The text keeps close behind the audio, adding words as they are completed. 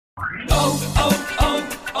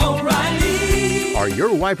O'Reilly. Are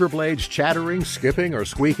your wiper blades chattering, skipping, or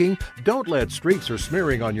squeaking? Don't let streaks or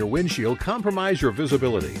smearing on your windshield compromise your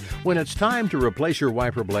visibility. When it's time to replace your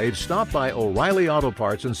wiper blades, stop by O'Reilly Auto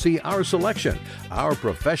Parts and see our selection. Our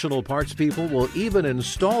professional parts people will even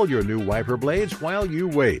install your new wiper blades while you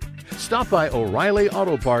wait. Stop by O'Reilly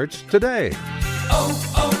Auto Parts today.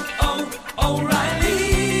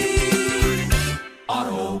 O'Reilly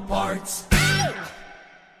Auto Parts.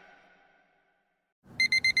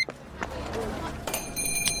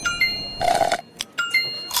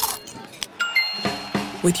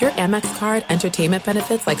 With your Amex card, entertainment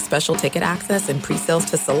benefits like special ticket access and pre-sales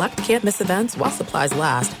to select campus events while supplies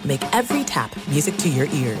last make every tap music to your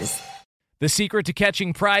ears. The secret to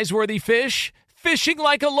catching prize-worthy fish? Fishing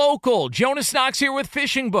like a local. Jonas Knox here with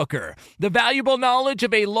Fishing Booker. The valuable knowledge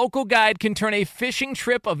of a local guide can turn a fishing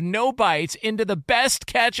trip of no bites into the best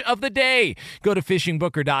catch of the day. Go to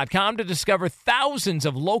fishingbooker.com to discover thousands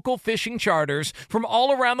of local fishing charters from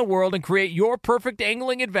all around the world and create your perfect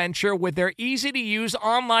angling adventure with their easy-to-use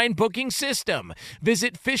online booking system.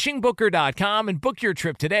 Visit fishingbooker.com and book your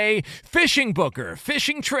trip today. Fishing Booker.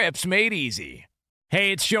 Fishing trips made easy.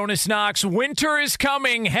 Hey, it's Jonas Knox. Winter is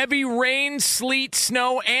coming. Heavy rain, sleet,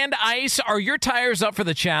 snow, and ice. Are your tires up for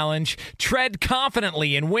the challenge? Tread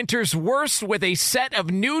confidently in winter's worst with a set of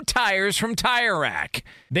new tires from Tire Rack.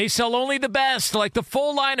 They sell only the best, like the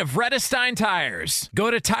full line of Vredestein tires. Go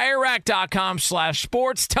to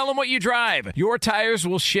TireRack.com/sports. Tell them what you drive. Your tires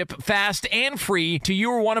will ship fast and free to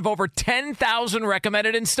you or one of over 10,000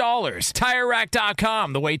 recommended installers.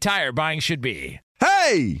 TireRack.com, the way tire buying should be.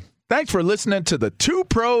 Hey! Thanks for listening to the Two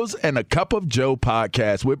Pros and a Cup of Joe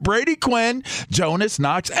podcast with Brady Quinn, Jonas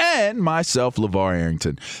Knox, and myself, LeVar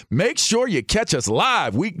Arrington. Make sure you catch us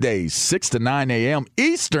live weekdays 6 to 9 a.m.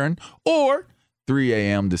 Eastern or 3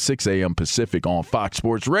 a.m. to 6 a.m. Pacific on Fox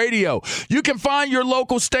Sports Radio. You can find your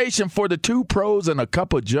local station for the Two Pros and a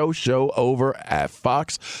Cup of Joe show over at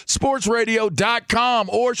foxsportsradio.com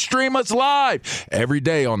or stream us live every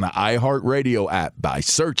day on the iHeartRadio app by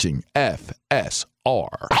searching FSR. Now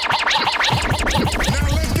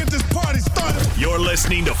let's get this party started. You're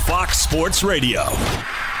listening to Fox Sports Radio.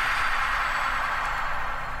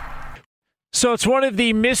 So it's one of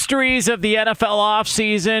the mysteries of the NFL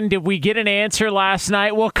offseason. Did we get an answer last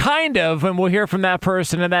night? Well, kind of, and we'll hear from that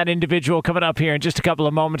person and that individual coming up here in just a couple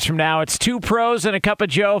of moments from now. It's Two Pros and a Cup of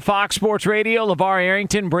Joe, Fox Sports Radio. LeVar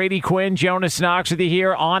Arrington, Brady Quinn, Jonas Knox with you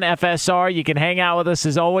here on FSR. You can hang out with us,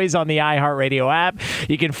 as always, on the iHeartRadio app.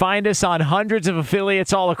 You can find us on hundreds of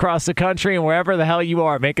affiliates all across the country and wherever the hell you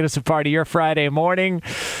are, making us a part of your Friday morning.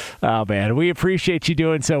 Oh, man, we appreciate you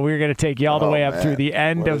doing so. We're going to take you all the way up through the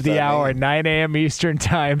end of the hour, 9 a.m. Eastern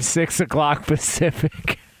Time, 6 o'clock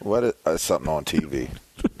Pacific. What is something on TV?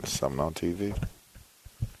 Something on TV?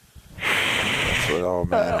 That's what all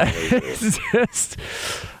man it's just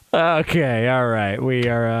okay. All right, we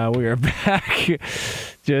are back.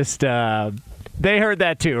 Just they heard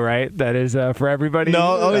that too, right? That is for everybody.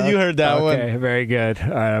 No, you heard that one. Okay, very good. All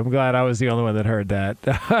right, I'm glad I was the only one that heard that.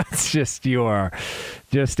 It's just you are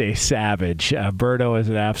just a savage. Berto is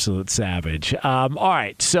an absolute savage. All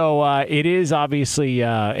right, so it is obviously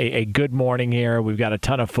a good morning here. We've got a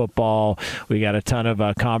ton of football. We got a ton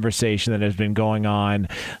of conversation that has been going on.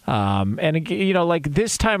 And, you know, like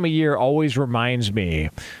this time of year always reminds me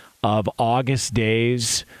of August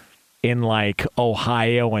days in like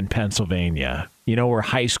Ohio and Pennsylvania. You know, where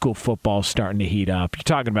high school football's starting to heat up. You're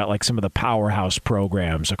talking about like some of the powerhouse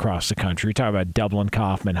programs across the country. You're talking about Dublin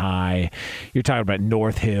Kaufman High. You're talking about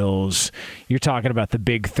North Hills. You're talking about the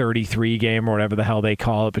Big 33 game or whatever the hell they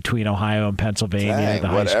call it between Ohio and Pennsylvania. Dang, the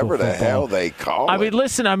high whatever school the football. hell they call it. I mean,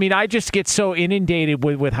 listen, I just get so inundated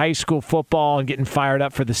with high school football and getting fired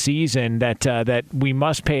up for the season that we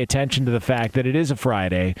must pay attention to the fact that it is a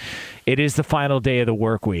Friday. It is the final day of the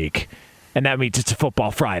work week. And that means it's a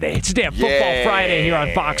football Friday. It's a damn football Friday here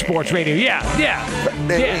on Fox Sports Radio. Yeah.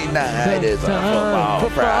 Friday night is a football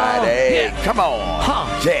Friday. Yeah. Come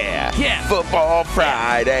on. Yeah. Football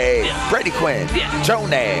Friday. Yeah. Brady Quinn. Yeah. Joe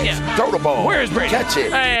Nash. Yeah. Throw the ball. Where's Brady? Catch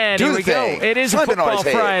it. And here we go. It is a football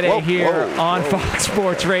Friday here on Fox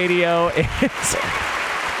Sports Radio.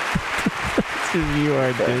 You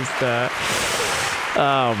are just...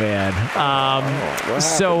 Oh man.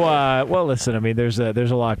 Well, listen. I mean, there's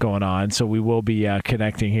a lot going on. So we will be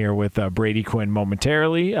connecting here with Brady Quinn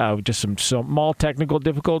momentarily. Just some small technical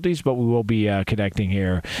difficulties, but we will be connecting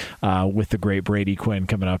here with the great Brady Quinn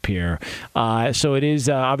coming up here. So it is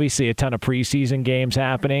obviously a ton of preseason games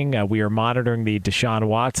happening. We are monitoring the Deshaun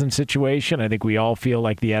Watson situation. I think we all feel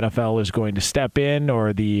like the NFL is going to step in,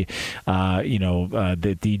 or the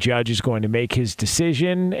judge is going to make his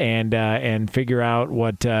decision and figure out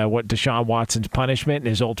what Deshaun Watson's punishment and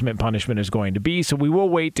his ultimate punishment is going to be. So we will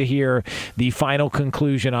wait to hear the final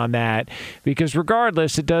conclusion on that, because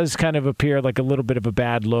regardless, it does kind of appear like a little bit of a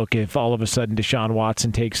bad look if all of a sudden Deshaun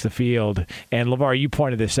Watson takes the field. And LeVar, you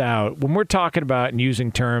pointed this out. When we're talking about and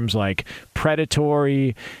using terms like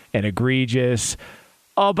predatory and egregious,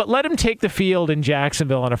 but let him take the field in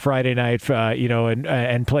Jacksonville on a Friday night,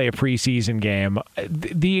 and play a preseason game.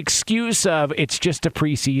 The excuse of it's just a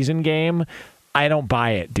preseason game, I don't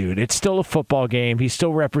buy it, dude. It's still a football game. He's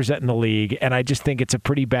still representing the league, and I just think it's a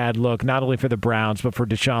pretty bad look, not only for the Browns, but for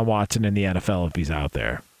Deshaun Watson in the NFL if he's out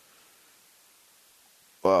there.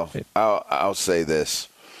 Well, I'll say this.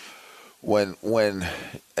 When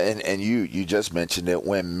you just mentioned it,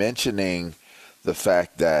 when mentioning the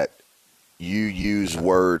fact that you use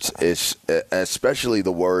words, especially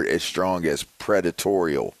the word as strong as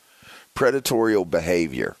predatory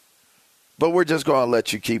behavior. But we're just going to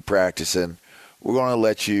let you keep practicing. We're going to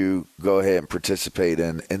let you go ahead and participate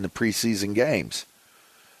in the preseason games.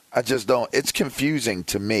 I just don't. It's confusing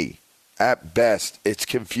to me. At best, it's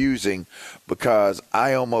confusing because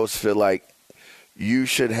I almost feel like you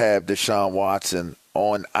should have Deshaun Watson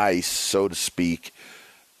on ice, so to speak,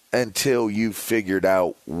 until you figured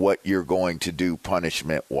out what you're going to do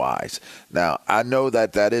punishment-wise. Now, I know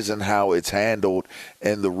that isn't how it's handled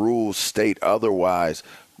and the rules state otherwise,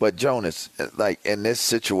 but Jonas, like in this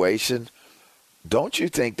situation, don't you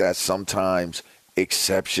think that sometimes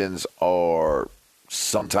exceptions are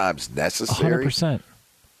sometimes necessary? 100%.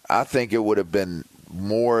 I think it would have been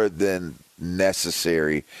more than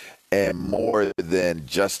necessary and more than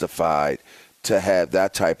justified to have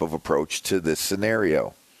that type of approach to this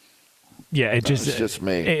scenario. Yeah, it's just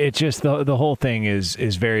me. It's just the whole thing is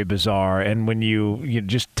very bizarre. And when you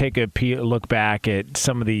just take a look back at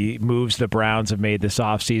some of the moves the Browns have made this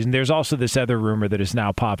offseason, there's also this other rumor that has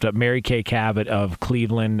now popped up. Mary Kay Cabot of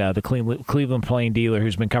Cleveland, the Cleveland Plain Dealer,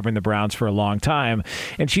 who's been covering the Browns for a long time,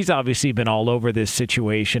 and she's obviously been all over this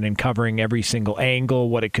situation and covering every single angle,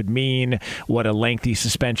 what it could mean, what a lengthy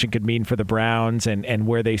suspension could mean for the Browns, and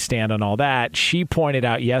where they stand on all that. She pointed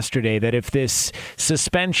out yesterday that if this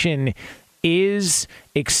suspension is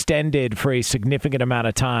extended for a significant amount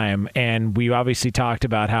of time, and we obviously talked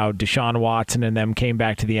about how Deshaun Watson and them came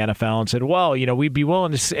back to the NFL and said, well, we'd be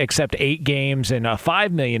willing to accept 8 games and a $5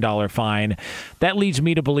 million fine. That leads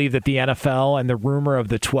me to believe that the NFL and the rumor of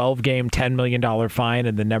the 12-game, $10 million fine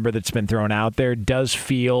and the number that's been thrown out there does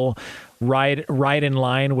feel right in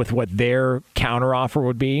line with what their counteroffer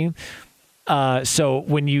would be. So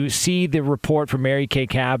when you see the report from Mary Kay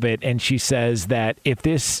Cabot, and she says that if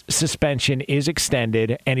this suspension is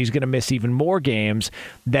extended and he's going to miss even more games,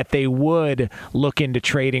 that they would look into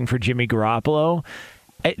trading for Jimmy Garoppolo.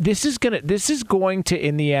 This is going to,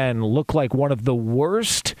 in the end, look like one of the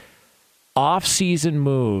worst off-season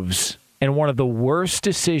moves and one of the worst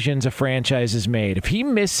decisions a franchise has made. If he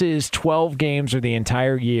misses 12 games or the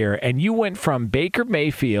entire year, and you went from Baker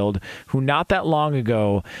Mayfield, who not that long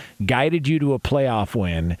ago guided you to a playoff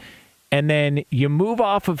win, and then you move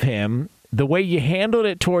off of him, the way you handled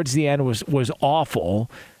it towards the end was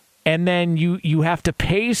awful. And then you have to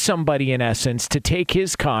pay somebody, in essence, to take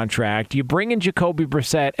his contract. You bring in Jacoby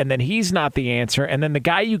Brissett, and then he's not the answer. And then the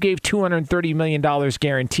guy you gave $230 million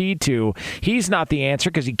guaranteed to, he's not the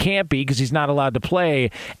answer because he can't be because he's not allowed to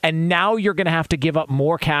play. And now you're going to have to give up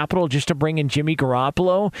more capital just to bring in Jimmy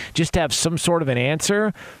Garoppolo, just to have some sort of an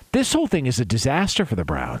answer. This whole thing is a disaster for the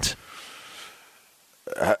Browns.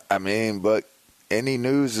 I mean, but any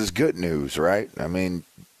news is good news, right? I mean,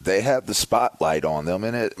 they have the spotlight on them,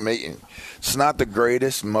 and it's not the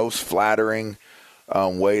greatest, most flattering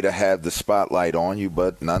way to have the spotlight on you,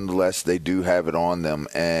 but nonetheless, they do have it on them.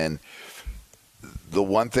 And the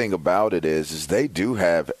one thing about it is they do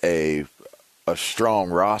have a strong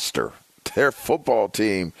roster. Their football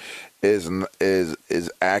team is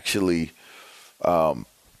actually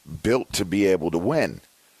built to be able to win.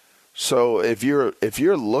 So if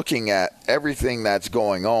you're looking at everything that's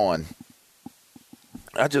going on,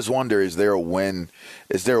 I just wonder, is there a win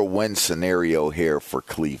scenario here for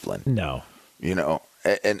Cleveland? No.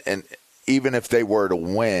 And even if they were to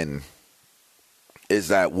win, is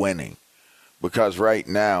that winning? Because right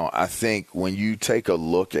now, I think when you take a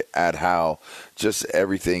look at how just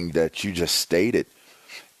everything that you just stated,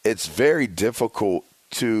 it's very difficult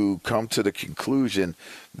to come to the conclusion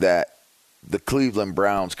that the Cleveland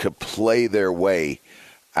Browns could play their way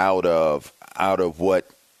out of what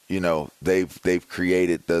they've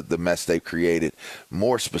created, the mess they've created,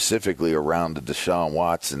 more specifically around the Deshaun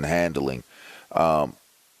Watson handling.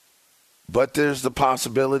 But there's the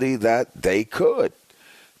possibility that they could,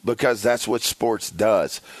 because that's what sports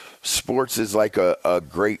does. Sports is like a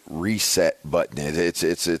great reset button. It's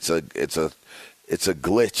a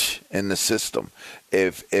glitch in the system.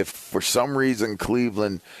 If for some reason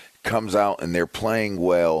Cleveland comes out and they're playing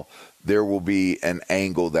well, there will be an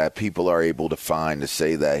angle that people are able to find to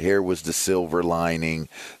say that here was the silver lining,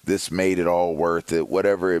 this made it all worth it,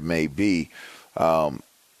 whatever it may be.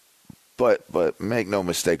 But make no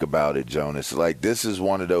mistake about it, Jonas. Like, this is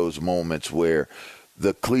one of those moments where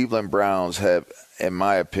the Cleveland Browns have, in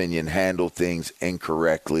my opinion, handled things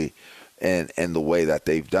incorrectly, and the way that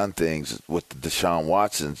they've done things with the Deshaun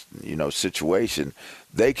Watson, situation.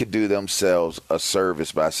 They could do themselves a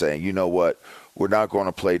service by saying, you know what, we're not going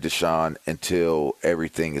to play Deshaun until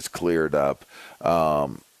everything is cleared up.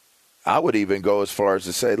 I would even go as far as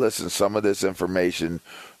to say, listen, some of this information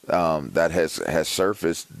that has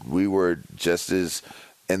surfaced, we were just as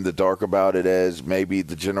in the dark about it as maybe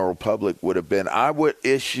the general public would have been. I would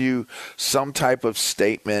issue some type of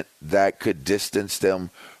statement that could distance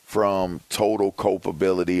them from total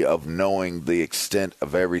culpability of knowing the extent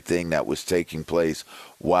of everything that was taking place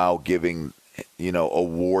while giving,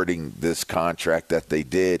 awarding this contract that they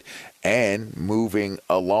did, and moving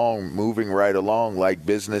right along like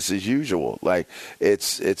business as usual. Like,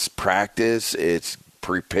 it's practice, it's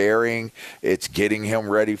preparing, it's getting him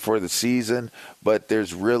ready for the season, but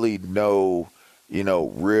there's really no,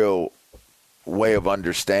 real way of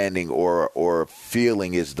understanding or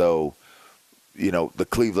feeling as though, the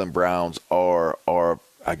Cleveland Browns are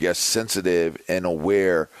I guess, sensitive and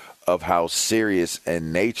aware of how serious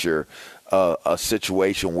in nature a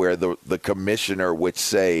situation where the commissioner would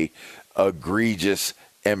say egregious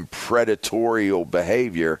and predatory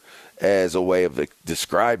behavior as a way of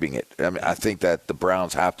describing it. I mean, I think that the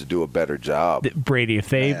Browns have to do a better job. Brady, if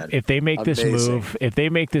they make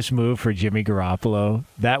this move for Jimmy Garoppolo,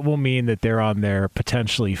 that will mean that they're on their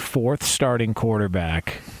potentially fourth starting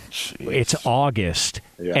quarterback. Jeez. It's August,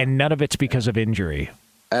 and none of it's because of injury.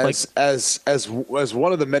 As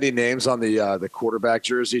one of the many names on the quarterback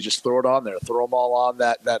jersey, just throw it on there. Throw them all on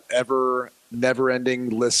that never-ending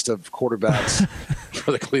list of quarterbacks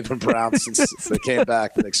for the Cleveland Browns since they came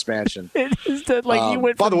back from the expansion.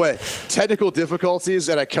 By the way, technical difficulties,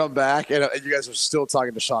 and I come back, and you guys are still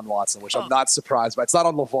talking to Deshaun Watson, which I'm not surprised by. It's not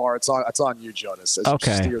on LeVar. It's on you, Jonas.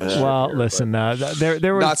 Okay. Well, listen,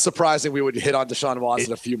 there was not surprising we would hit on Deshaun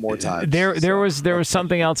Watson a few more times. There was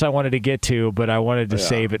something else I wanted to get to, but I wanted to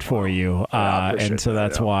save it for you, and so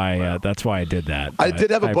that's why I did that. I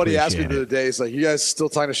did have a buddy ask me the other day, he's like, "You guys still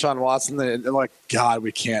talking to Deshaun Watson?" And like, God,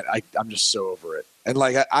 we can't. I'm just so over it. And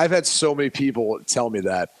like, I've had so many people tell me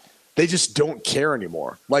that they just don't care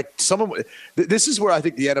anymore. Like, this is where I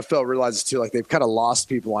think the NFL realizes too, like, they've kind of lost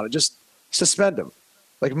people on it. Just suspend them.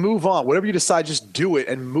 Like, move on. Whatever you decide, just do it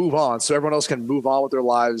and move on, so everyone else can move on with their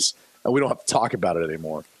lives and we don't have to talk about it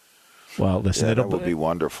anymore. Well, listen, that would be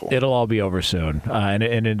wonderful. It'll all be over soon,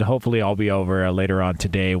 and hopefully all be over later on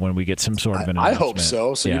today when we get some sort of an announcement. I hope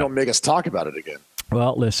so you don't make us talk about it again.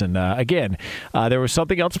 Well, listen, again, there was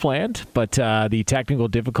something else planned, but the technical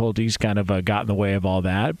difficulties kind of got in the way of all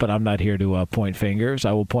that. But I'm not here to point fingers.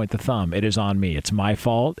 I will point the thumb. It is on me. It's my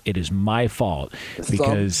fault. It is my fault.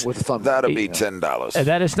 Because that'll be $10.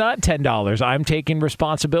 That is not $10. I'm taking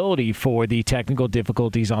responsibility for the technical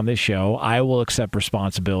difficulties on this show. I will accept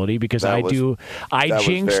responsibility because I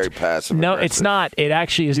jinxed. Was very passive. No, it's not. It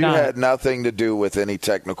actually is not. You had nothing to do with any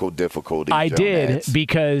technical difficulties. I did, Nance.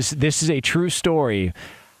 because this is a true story.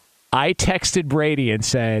 I texted Brady and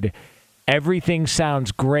said, everything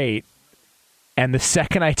sounds great. And the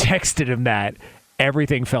second I texted him that,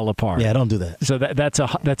 everything fell apart. Yeah, don't do that. So that's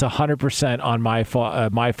 100% on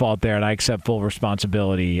my fault there, and I accept full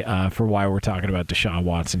responsibility for why we're talking about Deshaun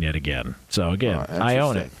Watson yet again. So, again, I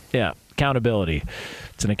own it. Yeah, accountability.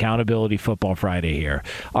 It's an Accountability Football Friday here.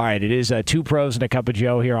 All right, it is Two Pros and a Cup of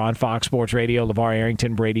Joe here on Fox Sports Radio. LeVar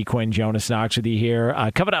Arrington, Brady Quinn, Jonas Knox with you here.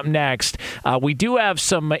 Coming up next, we do have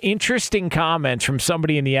some interesting comments from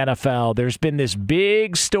somebody in the NFL. There's been this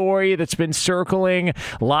big story that's been circling,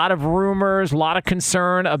 a lot of rumors, a lot of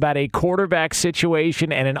concern about a quarterback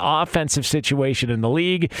situation and an offensive situation in the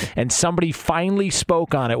league, and somebody finally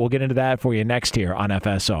spoke on it. We'll get into that for you next here on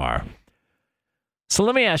FSR. So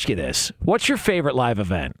let me ask you this. What's your favorite live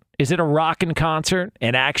event? Is it a rockin' concert,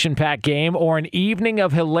 an action-packed game, or an evening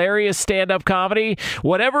of hilarious stand-up comedy?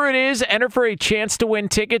 Whatever it is, enter for a chance to win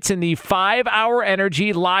tickets in the 5-Hour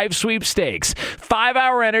Energy Live Sweepstakes.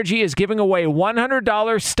 5-Hour Energy is giving away $100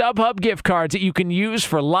 StubHub gift cards that you can use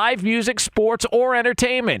for live music, sports, or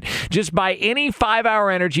entertainment. Just buy any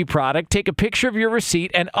 5-Hour Energy product, take a picture of your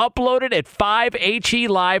receipt, and upload it at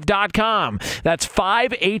 5HELive.com. That's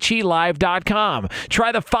 5HELive.com.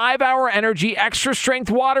 Try the 5-Hour Energy Extra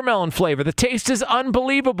Strength Watermelon flavor. The taste is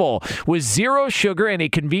unbelievable. With 0 sugar and a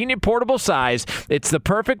convenient portable size, it's the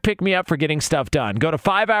perfect pick-me-up for getting stuff done. Go to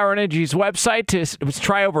 5-Hour Energy's website to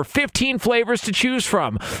try over 15 flavors to choose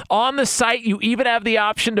from. On the site, you even have the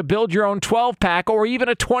option to build your own 12-pack or even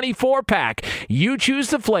a 24-pack. You choose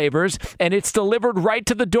the flavors, and it's delivered right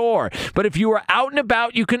to the door. But if you are out and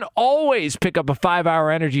about, you can always pick up a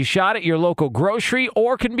 5-Hour Energy shot at your local grocery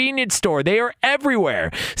or convenience store. They are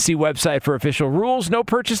everywhere. See website for official rules. No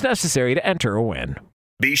purchase necessary to enter or win.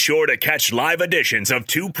 Be sure to catch live editions of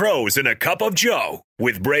Two Pros and a Cup of Joe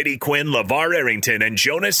with Brady Quinn, LeVar Arrington, and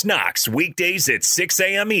Jonas Knox weekdays at 6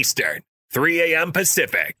 a.m. Eastern, 3 a.m.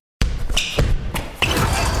 Pacific.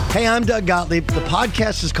 Hey, I'm Doug Gottlieb. The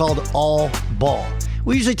podcast is called All Ball.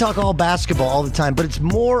 We usually talk all basketball all the time, but it's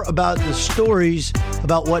more about the stories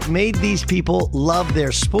about what made these people love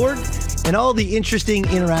their sport and all the interesting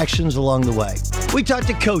interactions along the way. We talk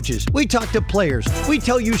to coaches. We talk to players. We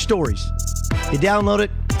tell you stories. You download it.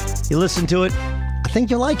 You listen to it. I think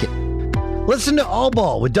you'll like it. Listen to All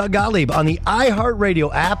Ball with Doug Gottlieb on the iHeartRadio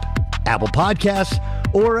app, Apple Podcasts,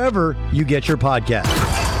 or wherever you get your podcasts.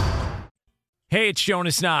 Hey, it's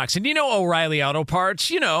Jonas Knox, and you know O'Reilly Auto Parts,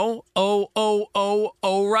 you know,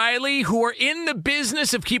 O'Reilly, who are in the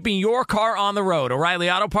business of keeping your car on the road. O'Reilly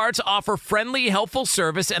Auto Parts offer friendly, helpful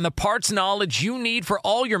service and the parts knowledge you need for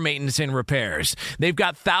all your maintenance and repairs. They've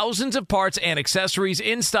got thousands of parts and accessories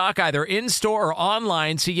in stock, either in-store or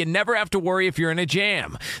online, so you never have to worry if you're in a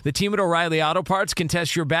jam. The team at O'Reilly Auto Parts can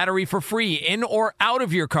test your battery for free, in or out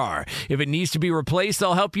of your car. If it needs to be replaced,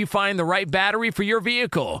 they'll help you find the right battery for your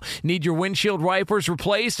vehicle. Need your windshield wipers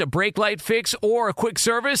replaced, a brake light fix, or a quick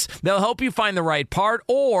service? They'll help you find the right part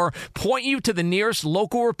or point you to the nearest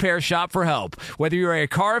local repair shop for help. Whether you're a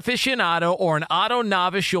car aficionado or an auto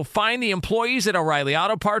novice, you'll find the employees at O'Reilly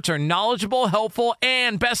Auto Parts are knowledgeable, helpful,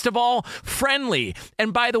 and best of all, friendly.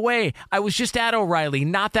 And by the way, I was just at O'Reilly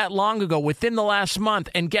not that long ago, within the last month,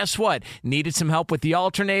 and guess what? Needed some help with the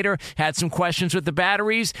alternator, had some questions with the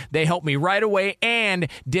batteries. They helped me right away and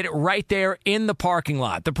did it right there in the parking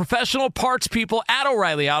lot. The professional parts people at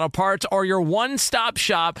O'Reilly Auto Parts are your one-stop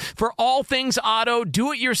shop for all things auto,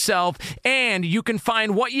 do-it-yourself, and you can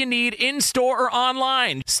find what you need in-store or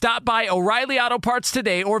online. Stop by O'Reilly Auto Parts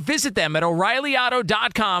today or visit them at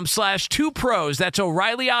O'ReillyAuto.com/2pros. That's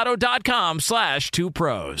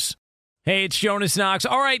O'ReillyAuto.com/2pros. Hey, it's Jonas Knox.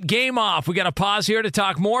 All right, game off. We got to pause here to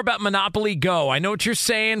talk more about Monopoly Go. I know what you're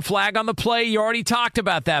saying, flag on the play. You already talked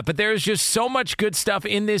about that, but there's just so much good stuff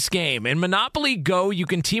in this game. In Monopoly Go, you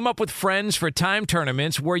can team up with friends for time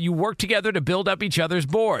tournaments where you work together to build up each other's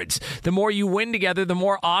boards. The more you win together, the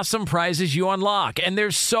more awesome prizes you unlock. And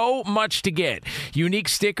there's so much to get. Unique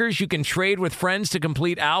stickers you can trade with friends to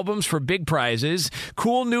complete albums for big prizes.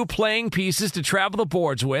 Cool new playing pieces to travel the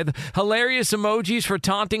boards with. Hilarious emojis for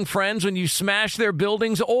taunting friends when you smash their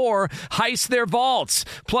buildings or heist their vaults.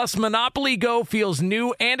 Plus, Monopoly Go feels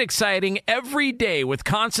new and exciting every day with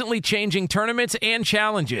constantly changing tournaments and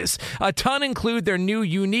challenges. A ton include their new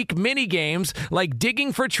unique mini games like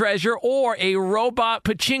digging for treasure or a robot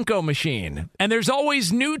pachinko machine. And there's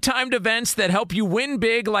always new timed events that help you win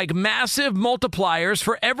big, like massive multipliers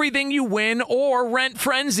for everything you win or rent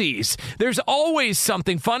frenzies. There's always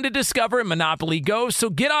something fun to discover in Monopoly Go, so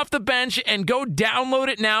get off the bench and go download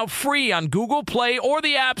it now free on Google Play or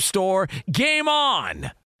the App Store. Game on!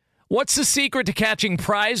 What's the secret to catching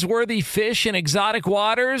prize-worthy fish in exotic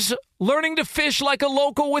waters? Learning to fish like a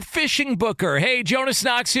local with Fishing Booker. Hey, Jonas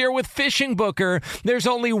Knox here with Fishing Booker. There's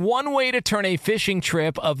only one way to turn a fishing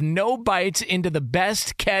trip of no bites into the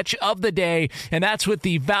best catch of the day, and that's with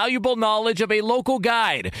the valuable knowledge of a local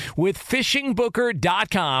guide. With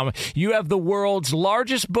FishingBooker.com, you have the world's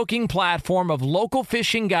largest booking platform of local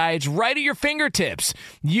fishing guides right at your fingertips.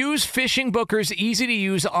 Use Fishing Booker's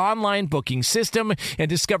easy-to-use online booking system and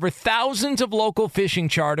discover thousands of local fishing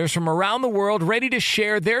charters from around the world ready to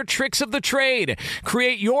share their tricks aspects of the trade.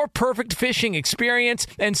 Create your perfect fishing experience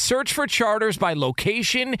and search for charters by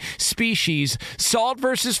location, species, salt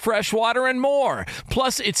versus freshwater, and more.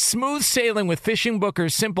 Plus, it's smooth sailing with Fishing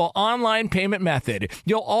Booker's simple online payment method.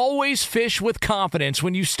 You'll always fish with confidence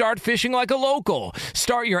when you start fishing like a local.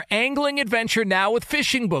 Start your angling adventure now with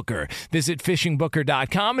Fishing Booker. Visit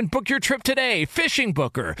fishingbooker.com and book your trip today. Fishing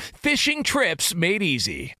Booker. Fishing trips made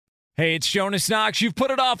easy. Hey, it's Jonas Knox. You've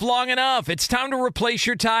put it off long enough. It's time to replace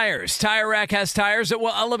your tires. Tire Rack has tires that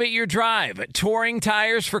will elevate your drive. Touring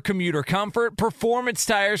tires for commuter comfort, performance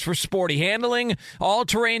tires for sporty handling,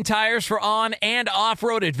 all-terrain tires for on- and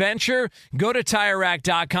off-road adventure. Go to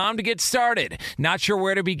TireRack.com to get started. Not sure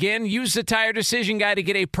where to begin? Use the Tire Decision Guide to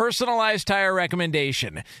get a personalized tire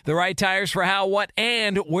recommendation. The right tires for how, what,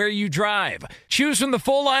 and where you drive. Choose from the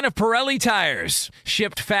full line of Pirelli tires.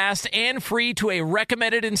 Shipped fast and free to a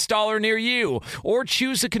recommended installer near you, or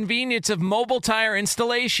choose the convenience of mobile tire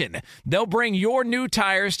installation. They'll bring your new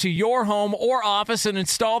tires to your home or office and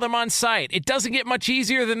install them on site. It doesn't get much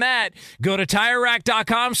easier than that. Go to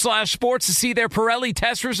TireRack.com/sports to see their Pirelli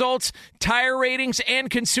test results, tire ratings, and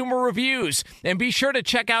consumer reviews. And be sure to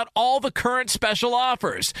check out all the current special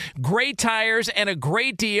offers. Great tires and a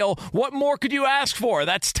great deal. What more could you ask for?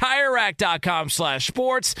 That's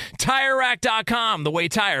TireRack.com/sports. TireRack.com, the way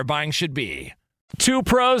tire buying should be. Two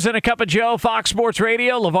pros and a cup of Joe, Fox Sports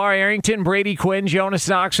Radio. LeVar Arrington, Brady Quinn, Jonas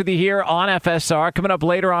Knox with you here on FSR. Coming up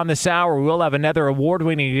later on this hour, we'll have another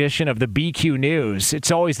award-winning edition of the BQ News.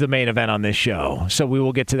 It's always the main event on this show, so we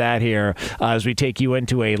will get to that here as we take you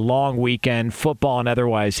into a long weekend, football and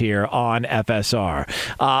otherwise, here on FSR.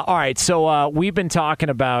 All right, so we've been talking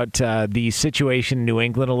about the situation in New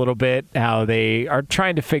England a little bit, how they are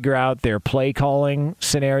trying to figure out their play-calling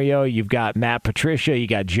scenario. You've got Matt Patricia, you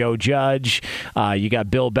got Joe Judge, you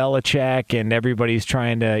got Bill Belichick, and everybody's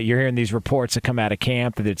trying to – you're hearing these reports that come out of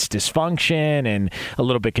camp that it's dysfunction and a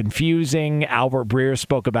little bit confusing. Albert Breer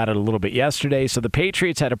spoke about it a little bit yesterday. So the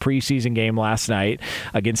Patriots had a preseason game last night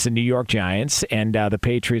against the New York Giants, and the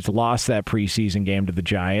Patriots lost that preseason game to the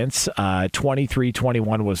Giants.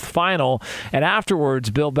 23-21 was the final. And afterwards,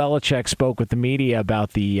 Bill Belichick spoke with the media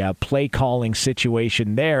about the play-calling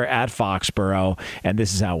situation there at Foxborough, and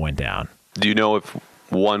this is how it went down. Do you know if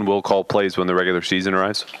one will call plays when the regular season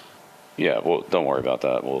arrives? Yeah, well, don't worry about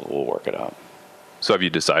that. We'll work it out. So have you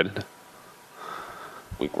decided?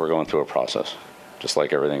 We're going through a process, just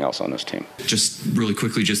like everything else on this team. Just really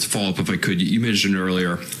quickly, just to follow up if I could, you mentioned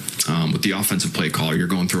earlier with the offensive play call, you're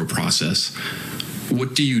going through a process.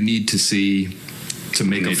 What do you need to see to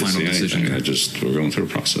make a final decision? We're going through a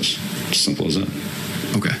process. As simple as that.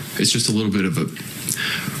 Okay. It's just a little bit of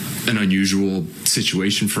an unusual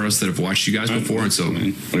situation for us that have watched you guys before. And so, what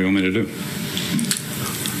do you want me to do?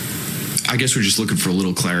 I guess we're just looking for a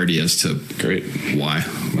little clarity as to why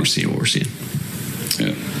we're seeing what we're seeing.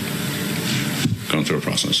 Yeah. Going through a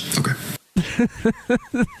process. Okay.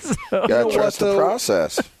 Gotta trust the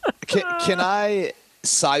process. Can I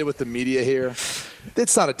side with the media here?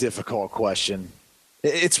 It's not a difficult question.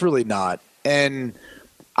 It's really not. And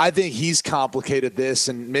I think he's complicated this,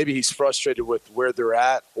 and maybe he's frustrated with where they're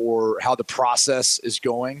at or how the process is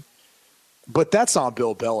going. But that's on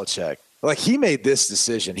Bill Belichick. Like, he made this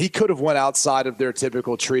decision. He could have went outside of their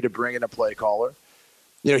typical tree to bring in a play caller.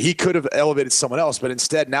 You know, he could have elevated someone else, but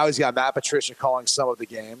instead now he's got Matt Patricia calling some of the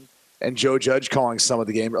game and Joe Judge calling some of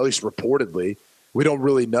the game, or at least reportedly. We don't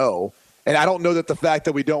really know. And I don't know that the fact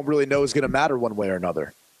that we don't really know is going to matter one way or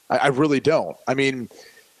another. I really don't. I mean,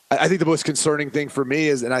 I think the most concerning thing for me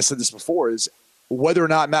is, and I said this before, is whether or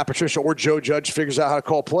not Matt Patricia or Joe Judge figures out how to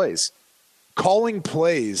call plays. Calling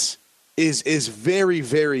plays is very,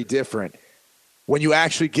 very different when you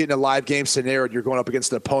actually get in a live game scenario and you're going up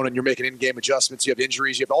against an opponent, you're making in-game adjustments, you have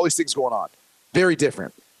injuries, you have all these things going on. Very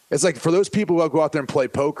different. It's like for those people who go out there and play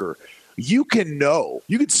poker, you can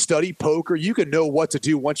study poker, you can know what to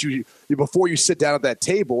do before you sit down at that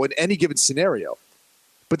table in any given scenario.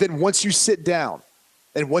 But then once you sit down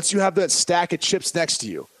and once you have that stack of chips next to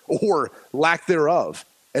you, or lack thereof,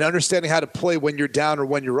 and understanding how to play when you're down or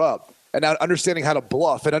when you're up, and now understanding how to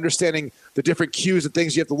bluff and understanding the different cues and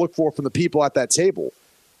things you have to look for from the people at that table,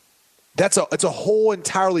 it's a whole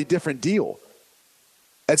entirely different deal.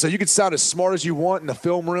 And so you can sound as smart as you want in the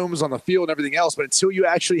film rooms, on the field, and everything else, but until you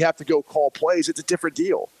actually have to go call plays, it's a different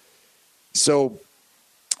deal. So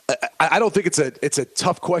I don't think it's a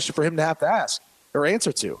tough question for him to have to ask or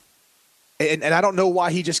answer to. And I don't know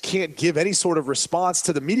why he just can't give any sort of response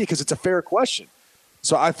to the media, because it's a fair question.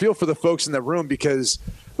 So I feel for the folks in the room because,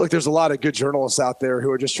 look, there's a lot of good journalists out there who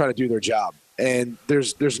are just trying to do their job. And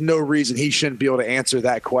there's no reason he shouldn't be able to answer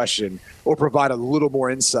that question or provide a little more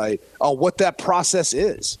insight on what that process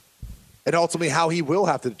is. and ultimately how he will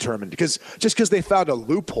have to determine. Because just because they found a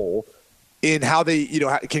loophole in how they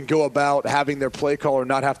can go about having their play caller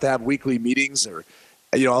not have to have weekly meetings or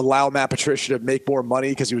allow Matt Patricia to make more money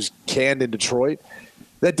because he was canned in Detroit,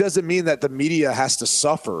 that doesn't mean that the media has to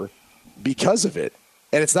suffer because of it.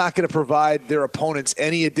 And it's not going to provide their opponents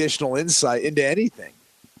any additional insight into anything.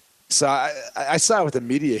 So I side with the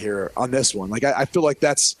media here on this one. Like I feel like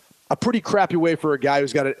that's a pretty crappy way for a guy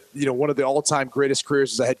who's got one of the all-time greatest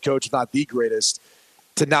careers as a head coach, if not the greatest,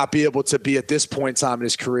 to not be able to be at this point in time in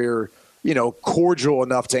his career, cordial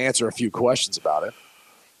enough to answer a few questions about it.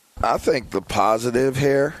 I think the positive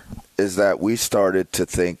here is that we started to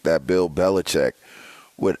think that Bill Belichick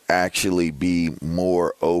would actually be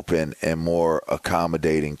more open and more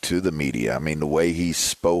accommodating to the media. I mean, the way he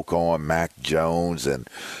spoke on Mac Jones and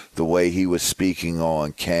the way he was speaking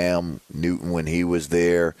on Cam Newton when he was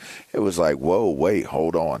there, it was like, whoa, wait,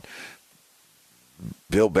 hold on.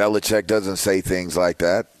 Bill Belichick doesn't say things like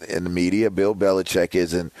that in the media. Bill Belichick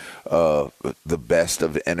isn't the best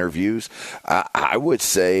of interviews. I would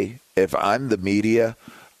say if I'm the media,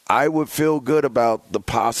 I would feel good about the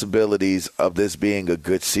possibilities of this being a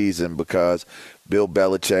good season because Bill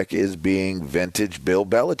Belichick is being vintage Bill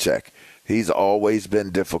Belichick. He's always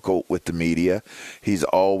been difficult with the media. He's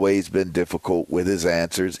always been difficult with his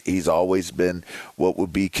answers. He's always been what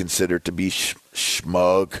would be considered to be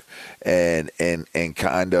smug and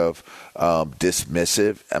kind of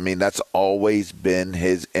dismissive. I mean, that's always been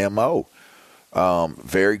his MO.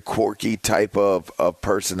 Very quirky type of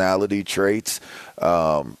personality traits.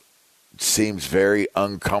 Seems very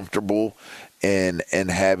uncomfortable in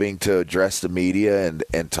having to address the media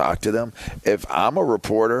and talk to them. If I'm a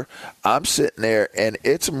reporter, I'm sitting there, and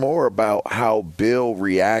it's more about how Bill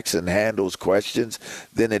reacts and handles questions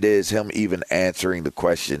than it is him even answering the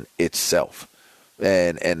question itself.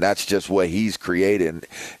 And that's just what he's created.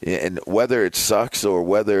 And whether it sucks or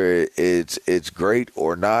whether it's great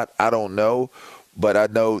or not, I don't know. But I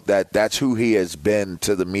know that that's who he has been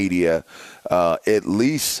to the media, at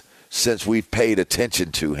least since we've paid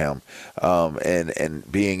attention to him, and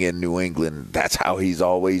being in New England, that's how he's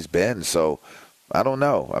always been. So I don't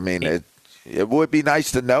know. I mean, it would be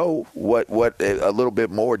nice to know what a little bit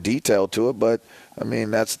more detail to it, but I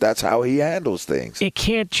mean, that's how he handles things. It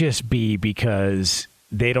can't just be because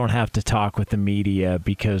they don't have to talk with the media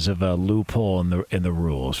because of a loophole in the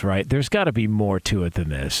rules, right? There's got to be more to it than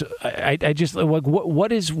this. I just like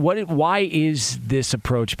why is this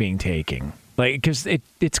approach being taken? Like, because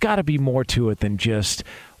it's got to be more to it than just,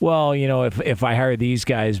 well, if I hire these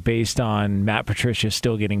guys based on Matt Patricia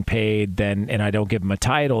still getting paid, and I don't give him a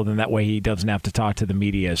title, then that way he doesn't have to talk to the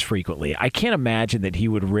media as frequently. I can't imagine that he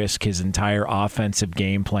would risk his entire offensive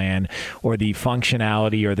game plan or the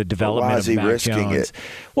functionality or the development of Mac Jones.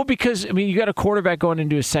 Well, because, I mean, you got a quarterback going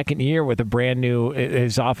into his second year with a brand new,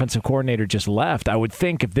 his offensive coordinator just left. I would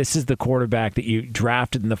think if this is the quarterback that you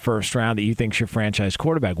drafted in the first round that you think's your franchise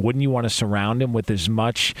quarterback, wouldn't you want to surround him with as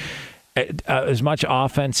much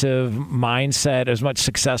offensive mindset, as much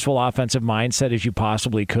successful offensive mindset as you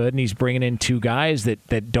possibly could? And he's bringing in two guys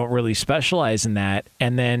that don't really specialize in that.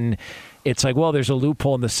 And then it's like, well, there's a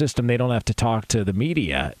loophole in the system. They don't have to talk to the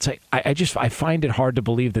media. It's like, I find it hard to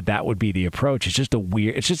believe that would be the approach. It's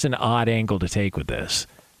just an odd angle to take with this.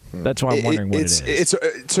 That's why I'm wondering what it is. It's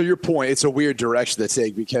to your point, it's a weird direction to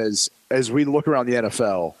take because as we look around the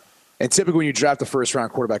NFL, and typically when you draft a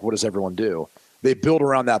first-round quarterback, what does everyone do? They build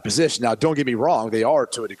around that position. Now, don't get me wrong. They are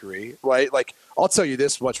to a degree, right? Like, I'll tell you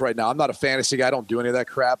this much right now. I'm not a fantasy guy. I don't do any of that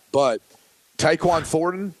crap. But Tyquan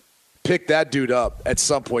Thornton, pick that dude up at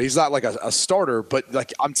some point. He's not like a starter, but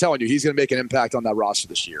like I'm telling you, he's going to make an impact on that roster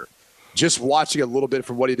this year. Just watching a little bit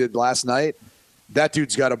from what he did last night, that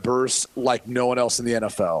dude's got a burst like no one else in the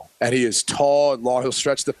NFL. And he is tall and long. He'll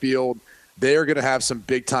stretch the field. They're going to have some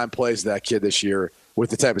big-time plays to that kid this year with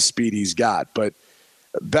the type of speed he's got. But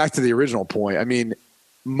back to the original point, I mean,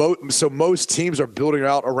 most teams are building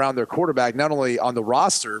out around their quarterback, not only on the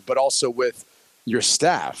roster, but also with your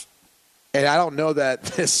staff. And I don't know that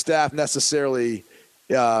this staff necessarily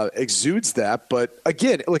exudes that. But,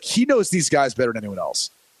 again, look, he knows these guys better than anyone else.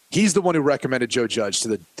 He's the one who recommended Joe Judge to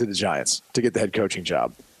the Giants to get the head coaching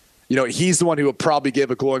job. He's the one who would probably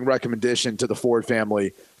give a glowing recommendation to the Ford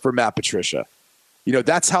family for Matt Patricia.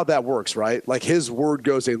 That's how that works, right? Like his word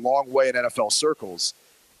goes a long way in NFL circles.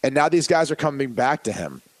 And now these guys are coming back to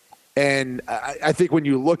him. And I think when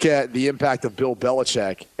you look at the impact of Bill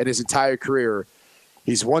Belichick and his entire career,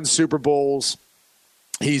 he's won Super Bowls.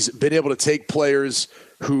 He's been able to take players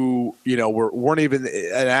who, weren't even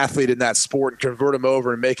an athlete in that sport and convert them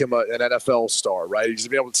over and make them an NFL star, right? He's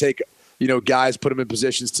been able to take, guys, put them in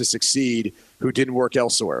positions to succeed who didn't work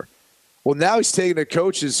elsewhere. Well, now he's taking the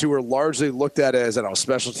coaches who are largely looked at as, I don't know,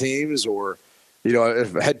 special teams or,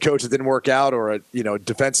 if a head coach that didn't work out or a,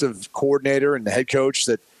 defensive coordinator and the head coach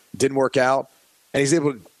that didn't work out. And he's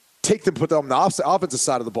able to take them, put them on the offensive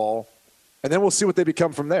side of the ball, and then we'll see what they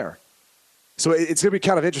become from there. So it's going to be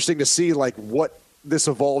kind of interesting to see, like, what this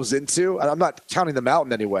evolves into. I'm not counting them out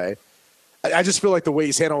in any way. I just feel like the way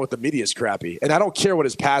he's handling with the media is crappy. And I don't care what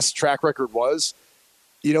his past track record was,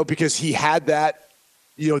 because he had that,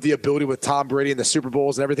 the ability with Tom Brady and the Super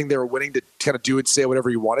Bowls and everything they were winning to kind of do and say whatever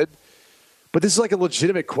he wanted. But this is like a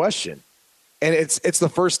legitimate question. And it's the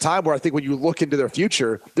first time where I think when you look into their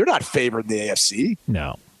future, they're not favored in the AFC.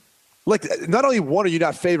 No. Like, not only one are you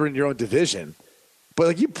not favored in your own division, but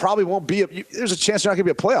like you probably won't be. There's a chance you're not going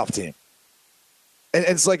to be a playoff team. And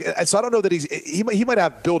it's like, so I don't know that he might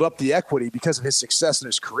have built up the equity because of his success in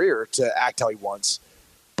his career to act how he wants.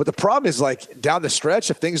 But the problem is, like, down the stretch,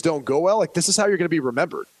 if things don't go well, like, this is how you're going to be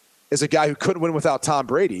remembered as a guy who couldn't win without Tom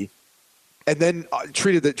Brady, and then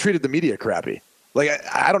treated the media crappy. Like,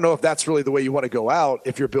 I don't know if that's really the way you want to go out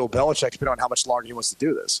if you're Bill Belichick, depending on how much longer he wants to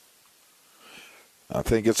do this. I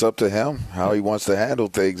think it's up to him how he wants to handle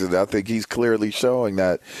things, and I think he's clearly showing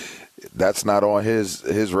that that's not on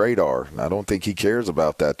his radar. I don't think he cares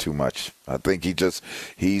about that too much. I think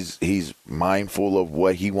he's mindful of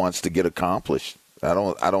what he wants to get accomplished. I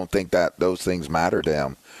don't think that those things matter to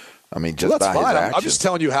him. I mean, just that's by fine. his actions. I'm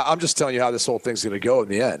just telling you how this whole thing's going to go in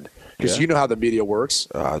the end, because you know how the media works.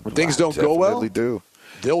 When things don't go well,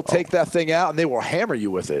 they'll take that thing out and they will hammer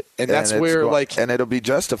you with it, and that's where and it'll be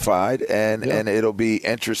justified, and it'll be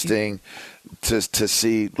interesting to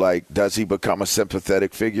see, like, does he become a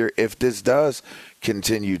sympathetic figure if this does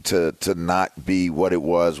continue to not be what it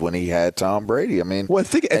was when he had Tom Brady? I mean,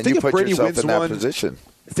 think you if put Brady yourself wins in that one, position.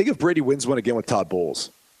 Think if Brady wins one again with Todd Bowles.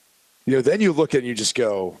 Then you look at it and you just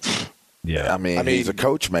go, yeah. I mean, he's a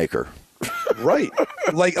coach maker. Right.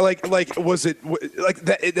 Like was it like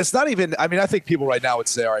that? It's not even, I mean, I think people right now would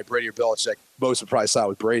say, all right, Brady or Belichick, most would probably side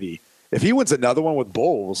with Brady. If he wins another one with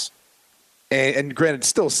Bowles, and granted, it's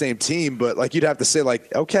still the same team, but like you'd have to say,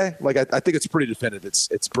 like, okay, like I think it's pretty definitive.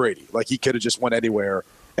 It's Brady. Like, he could have just went anywhere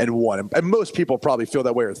and won. And most people probably feel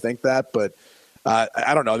that way or think that, but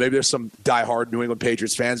I don't know. Maybe there's some diehard New England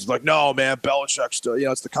Patriots fans like, no, man, Belichick still,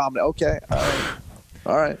 it's the common. Okay.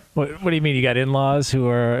 All right. What do you mean? You got in-laws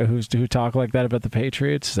who talk like that about the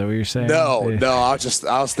Patriots? Is that what you're saying? No. I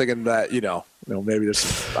was thinking that, maybe there's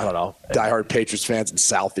some, I don't know, diehard Patriots fans in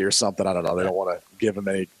Southie or something. I don't know. They don't want to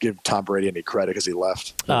give Tom Brady any credit because he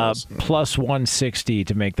left. Plus 160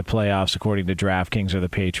 to make the playoffs, according to DraftKings, or the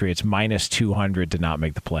Patriots. Minus 200 to not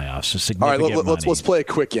make the playoffs. So significant. All right, let's play a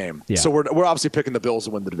quick game. Yeah. So we're obviously picking the Bills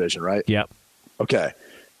to win the division, right? Yep. Okay.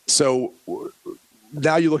 So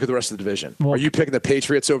now you look at the rest of the division. Are you picking the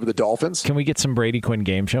Patriots over the Dolphins? Can we get some Brady Quinn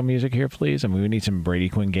game show music here, please? I mean, we need some Brady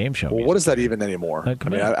Quinn game show music. What is that even anymore?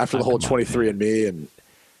 After the whole 23andMe and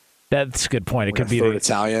that's a good point. It could be the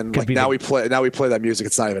Italian. Like, now we play that music.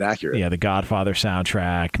 It's not even accurate. Yeah, the Godfather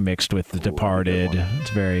soundtrack mixed with The Departed. It's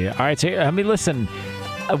very all right. So, I mean, listen,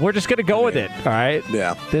 we're just gonna go with it. All right.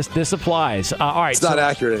 Yeah. This applies. All right. It's not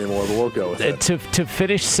accurate anymore, but we'll go with it. To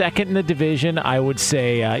finish second in the division, I would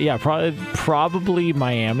say, probably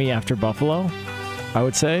Miami after Buffalo. I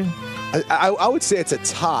would say. I would say it's a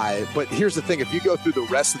tie, but here's the thing: if you go through the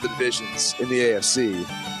rest of the divisions in the AFC.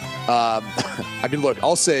 I mean, look,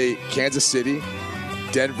 I'll say Kansas City,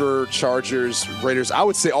 Denver, Chargers, Raiders. I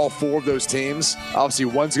would say all four of those teams. Obviously,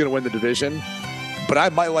 one's going to win the division, but I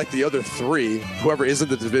might like the other three, whoever isn't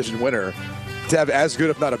the division winner, to have as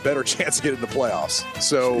good, if not a better chance of getting in the playoffs.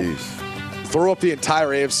 So throw up the entire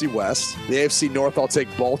AFC West. The AFC North, I'll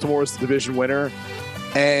take Baltimore as the division winner.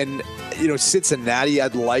 And, Cincinnati,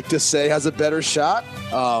 I'd like to say, has a better shot.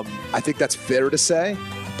 I think that's fair to say.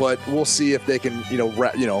 But we'll see if they can,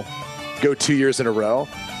 go 2 years in a row.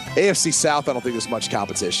 AFC South, I don't think there's much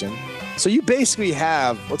competition. So you basically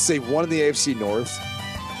have, let's say, one in the AFC North,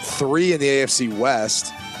 three in the AFC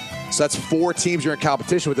West. So that's four teams you're in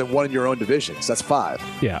competition with, and one in your own division. So that's five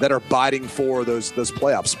that are biting for those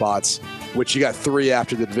playoff spots, which you got three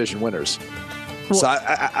after the division winners. Well, so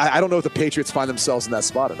I don't know if the Patriots find themselves in that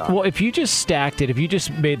spot or not. Well, if you just stacked it, if you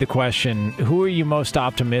just made the question, who are you most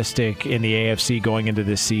optimistic in the AFC going into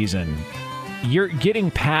this season? You're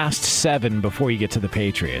getting past 7 before you get to the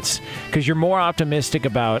Patriots because you're more optimistic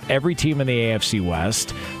about every team in the AFC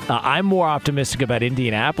West. I'm more optimistic about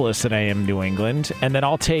Indianapolis than I am New England. And then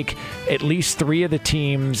I'll take at least 3 of the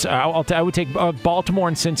teams. I would take Baltimore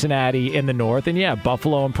and Cincinnati in the North. And,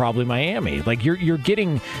 Buffalo and probably Miami. Like, you're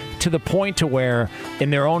getting to the point to where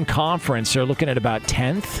in their own conference they're looking at about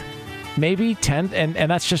 10th. maybe 10th,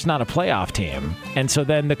 and that's just not a playoff team. And so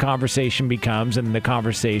then the conversation becomes, and the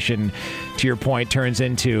conversation, to your point, turns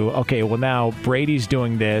into, okay, well now Brady's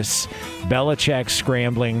doing this, Belichick's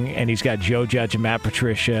scrambling, and he's got Joe Judge and Matt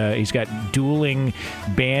Patricia. He's got dueling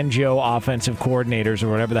banjo offensive coordinators or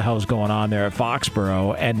whatever the hell's going on there at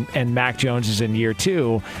Foxborough, and Mac Jones is in year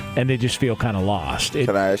 2, and they just feel kind of lost.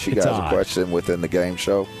 Can I ask you guys a question within the game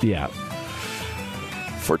show? Yeah.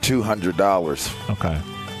 For $200. Okay.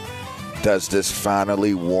 Does this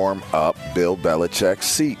finally warm up Bill Belichick's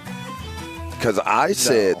seat? Because I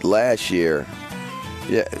said last year,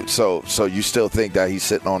 yeah. So you still think that he's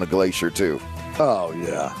sitting on a glacier too? Oh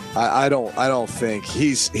yeah. I don't think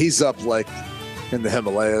he's up like in the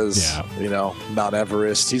Himalayas. Yeah. Mount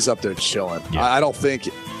Everest. He's up there chilling. Yeah. I don't think.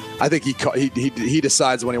 I think he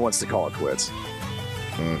decides when he wants to call it quits.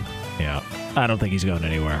 Yeah. I don't think he's going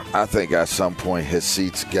anywhere. I think at some point his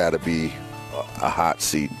seat's got to be a hot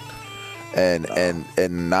seat, and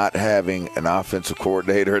not having an offensive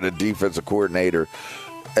coordinator and a defensive coordinator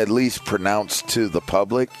at least pronounced to the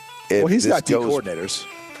public. He's got D coordinators.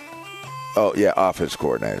 Oh yeah, offense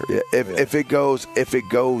coordinator. Yeah. If it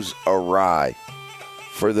goes awry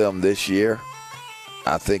for them this year,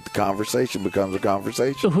 I think the conversation becomes a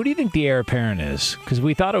conversation. So who do you think the heir apparent is? Because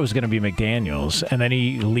we thought it was going to be McDaniels, and then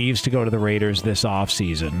he leaves to go to the Raiders this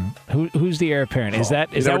offseason. Who's the heir apparent? You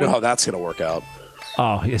never know how that's going to work out.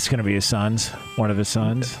 Oh, it's going to be his sons? One of his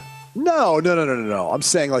sons? No. I'm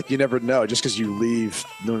saying, you never know. Just because you leave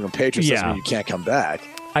New England Patriots doesn't mean you can't come back.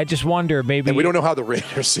 I just wonder maybe... And we don't know how the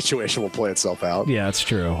Raiders situation will play itself out. Yeah, that's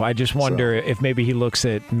true. I just wonder if maybe he looks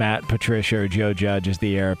at Matt Patricia or Joe Judge as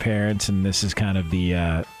the heir apparent, and this is kind of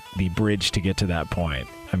the bridge to get to that point.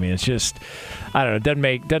 I mean, it's just... I don't know.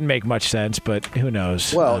 It doesn't make much sense, but who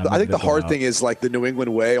knows? Well, I think the hard thing is, the New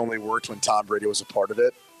England way only worked when Tom Brady was a part of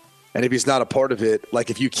it. And if he's not a part of it,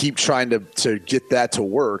 if you keep trying to get that to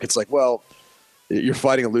work, it's you're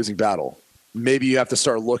fighting a losing battle. Maybe you have to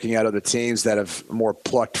start looking at other teams that have more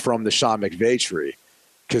plucked from the Sean McVay tree,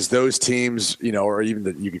 because those teams, or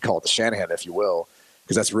even you could call it the Shanahan, if you will,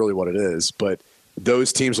 because that's really what it is. But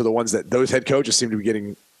those teams are the ones that those head coaches seem to be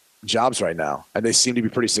getting jobs right now, and they seem to be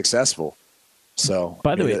pretty successful. So,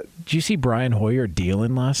 by the way, did you see Brian Hoyer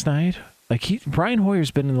dealing last night? Brian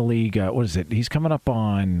Hoyer's been in the league. What is it? He's coming up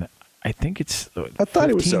on. I think it's. I thought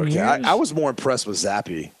it was okay. I was more impressed with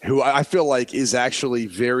Zappi, who I feel like is actually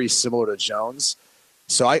very similar to Jones.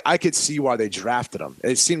 So I could see why they drafted him.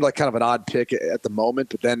 It seemed like kind of an odd pick at the moment,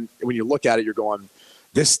 but then when you look at it, you're going,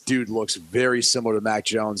 this dude looks very similar to Mac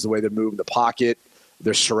Jones, the way they move in the pocket,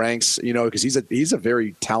 their strengths, because he's a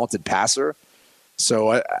very talented passer.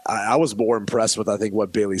 So I was more impressed with, I think,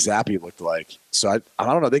 what Bailey Zappi looked like. So I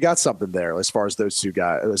don't know. They got something there as far as those two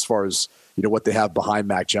guys, as far as, what they have behind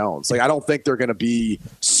Mac Jones. I don't think they're going to be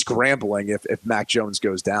scrambling if Mac Jones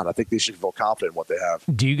goes down. I think they should feel confident in what they have.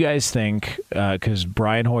 Do you guys think, because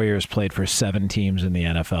Brian Hoyer has played for 7 teams in the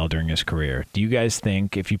NFL during his career, do you guys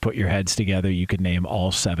think if you put your heads together, you could name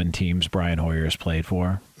all 7 teams Brian Hoyer has played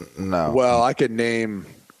for? No. Well, I could name,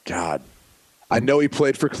 God, I know he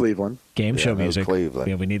played for Cleveland. Game show music. Cleveland.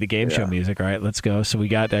 Yeah, we need the game show music. All right, let's go. So we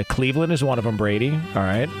got Cleveland is one of them, Brady. All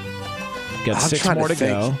right. Got 6 more to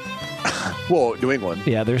go. Well, New England.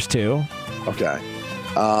 Yeah, there's 2. Okay.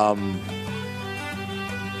 God,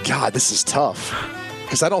 this is tough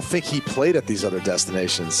because I don't think he played at these other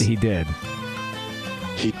destinations. He did.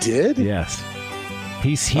 He did? Yes.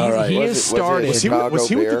 He right. has started. Was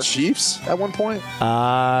he with the Chiefs at one point?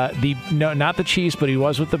 No, not the Chiefs, but he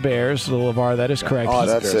was with the Bears. LeVar, that is correct. Oh,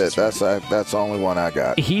 that's it. That's the only one I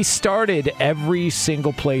got. He started every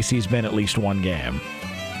single place he's been at least one game.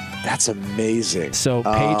 That's amazing. So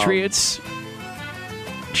Patriots,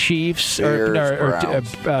 Chiefs,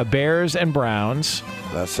 Bears and Browns.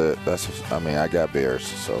 That's it. I got Bears,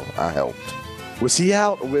 so I helped. Was he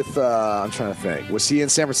out with, I'm trying to think, was he in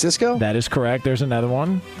San Francisco? That is correct. There's another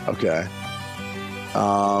one. Okay.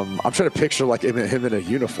 I'm trying to picture him in a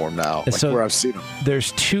uniform now, where I've seen him.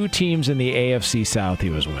 There's 2 teams in the AFC South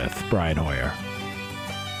he was with, Brian Hoyer.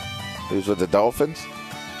 He was with the Dolphins?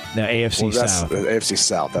 No, AFC South. AFC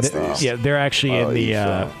South. That's the East. Yeah, they're actually in the.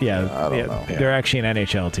 They're actually an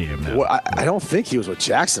NHL team now. Well, I don't think he was with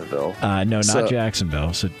Jacksonville. No, not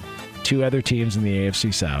Jacksonville. So 2 other teams in the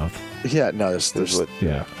AFC South. Yeah, no, there's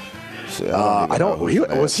yeah. I don't.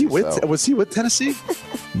 Was he with Tennessee?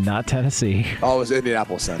 Not Tennessee. Oh, it was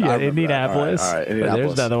Indianapolis then. Yeah, Indianapolis. All right, Indianapolis.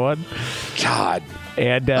 There's another one. God.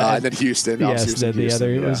 And then Houston. Yes, then the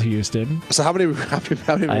other was Houston. So how many more? I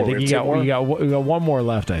think you got one more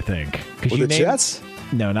left, I think. With the Jets?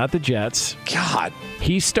 No, not the Jets. God.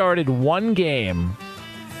 He started one game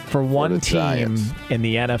for one team Giants. in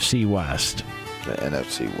the NFC West. The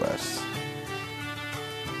NFC West.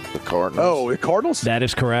 The Cardinals. Oh, the Cardinals? That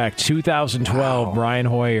is correct. 2012, Wow. Brian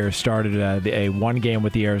Hoyer started a one game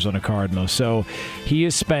with the Arizona Cardinals. So he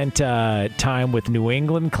has spent time with New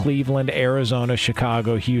England, Cleveland, Arizona,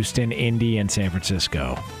 Chicago, Houston, Indy, and San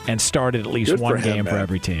Francisco, and started at least Good one for him, game for man.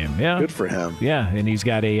 every team. Yeah, Good for him. Yeah, and he's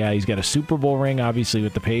got a Super Bowl ring, obviously,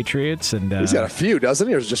 with the Patriots, and He's got a few, doesn't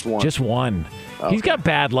he, or is it just one? just one. Okay. He's got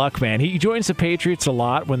bad luck, man. He joins the Patriots a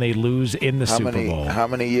lot when they lose in the Super Bowl. How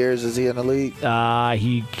many years is he in the league?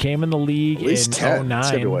 He came in the league At least in 10. 09. It's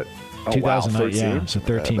gonna be what? Oh, wow, 2009, yeah, 13? so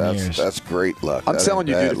 13 years. That's great luck. I'm That telling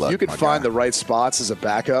you, ain't dude, bad if you luck, could my find guy. the right spots as a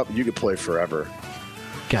backup, you could play forever.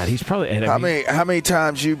 God, he's probably. How many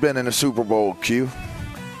times you been in the Super Bowl, Q?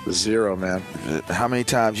 0, man. How many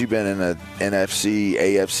times you been in a NFC,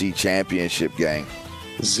 AFC championship game?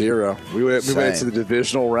 0. We went Same. to the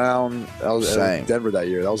divisional round. I was Same. in Denver that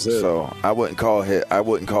year. That was it. So I wouldn't call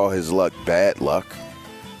his luck bad luck.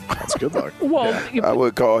 That's good luck. Well, I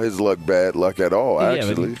would call his luck bad luck at all. yeah, but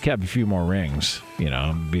Actually, he could have a few more rings.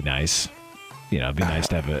 It'd be nice. It'd be nice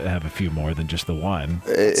to have a few more than just the one.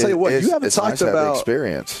 Tell you what, you haven't it's talked nice to have the about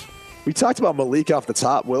experience. We talked about Malik off the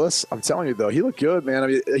top, Willis. I'm telling you though, he looked good, man. I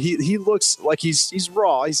mean, he looks like he's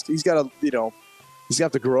raw. He's got to he's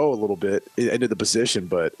got to grow a little bit into the position,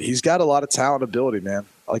 but he's got a lot of talent, ability, man.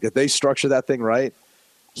 Like if they structure that thing right,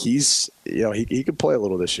 he could play a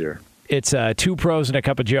little this year. It's Two Pros and a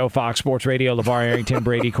Cup of Joe, Fox Sports Radio. LeVar Arrington,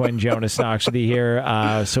 Brady Quinn, Jonas Knox with you here.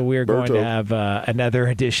 So we're going to have another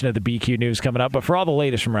edition of the BQ News coming up. But for all the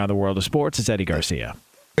latest from around the world of sports, it's Eddie Garcia.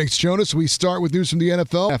 Thanks, Jonas. We start with news from the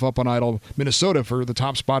NFL. Half up on idle Minnesota for the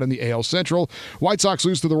top spot in the AL Central. White Sox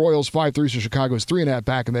lose to the Royals 5-3, so Chicago's 3.5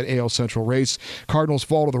 back in that AL Central race. Cardinals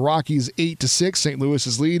fall to the Rockies 8-6. St.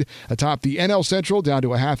 Louis's lead atop the NL Central, down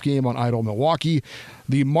to a half game on idle Milwaukee.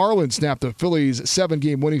 The Marlins snapped the Phillies'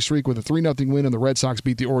 7-game winning streak with a 3-0 win, and the Red Sox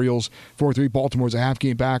beat the Orioles 4-3. Baltimore's a half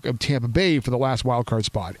game back of Tampa Bay for the last wildcard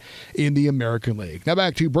spot in the American League. Now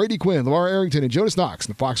back to Brady Quinn, LeVar Arrington, and Jonas Knox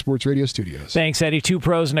in the Fox Sports Radio studios. Thanks, Eddie. Two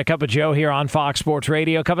Pros and a Cup of Joe here on Fox Sports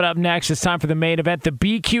Radio. Coming up next, it's time for the main event, the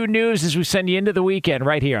BQ News, as we send you into the weekend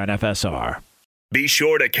right here on FSR. Be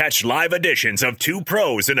sure to catch live editions of Two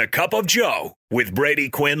Pros and a Cup of Joe with Brady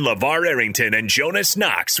Quinn, LeVar Arrington, and Jonas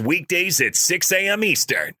Knox weekdays at 6 a.m.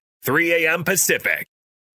 Eastern, 3 a.m. Pacific.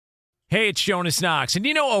 Hey, it's Jonas Knox, and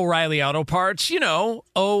you know O'Reilly Auto Parts,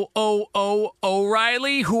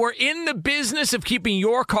 O'Reilly, who are in the business of keeping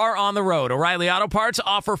your car on the road. O'Reilly Auto Parts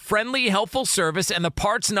offer friendly, helpful service and the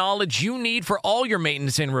parts knowledge you need for all your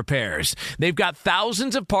maintenance and repairs. They've got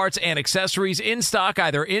thousands of parts and accessories in stock,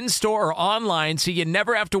 either in-store or online, so you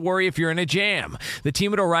never have to worry if you're in a jam. The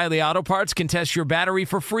team at O'Reilly Auto Parts can test your battery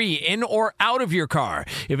for free, in or out of your car.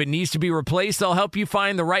 If it needs to be replaced, they'll help you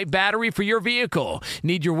find the right battery for your vehicle.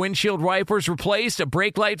 Need your windshield wipers replaced, a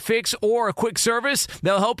brake light fix, or a quick service?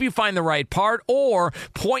 They'll help you find the right part or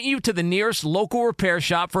point you to the nearest local repair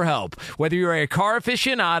shop for help. Whether you're a car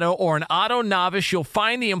aficionado or an auto novice, you'll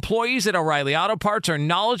find the employees at O'Reilly Auto Parts are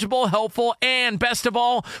knowledgeable, helpful, and best of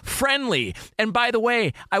all, friendly. And by the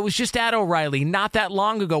way, I was just at O'Reilly not that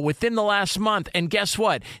long ago, within the last month, and guess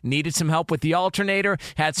what? Needed some help with the alternator,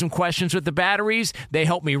 had some questions with the batteries. They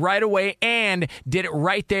helped me right away and did it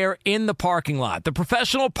right there in the parking lot. The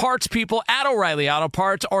professional parts people at O'Reilly Auto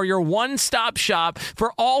Parts are your one-stop shop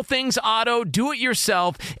for all things auto,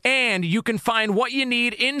 do-it-yourself, and you can find what you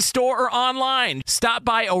need in-store or online. Stop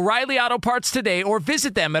by O'Reilly Auto Parts today or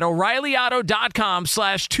visit them at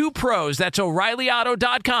O'ReillyAuto.com/2pros. That's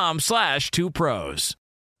O'ReillyAuto.com/2pros.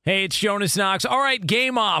 Hey, it's Jonas Knox. All right,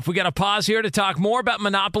 game off. We got to pause here to talk more about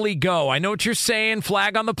Monopoly Go. I know what you're saying,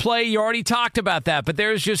 flag on the play. You already talked about that, but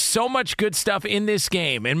there's just so much good stuff in this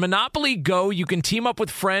game. In Monopoly Go, you can team up with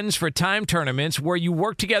friends for time tournaments where you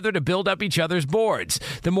work together to build up each other's boards.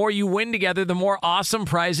 The more you win together, the more awesome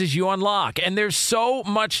prizes you unlock. And there's so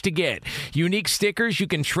much to get. Unique stickers you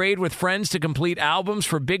can trade with friends to complete albums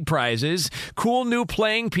for big prizes. Cool new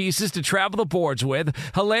playing pieces to travel the boards with.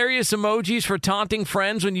 Hilarious emojis for taunting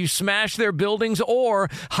friends when you smash their buildings or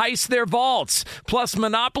heist their vaults. Plus,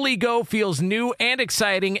 Monopoly Go feels new and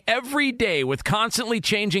exciting every day with constantly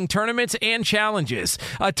changing tournaments and challenges.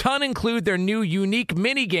 A ton include their new unique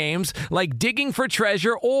mini games like digging for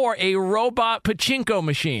treasure or a robot pachinko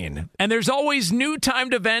machine. And there's always new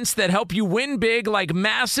timed events that help you win big, like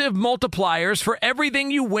massive multipliers for everything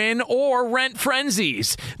you win or rent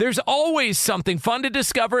frenzies. There's always something fun to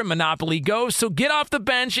discover in Monopoly Go, so get off the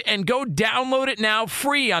bench and go download it now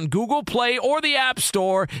free on Google Play or the App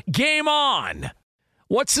Store. Game on!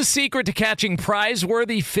 What's the secret to catching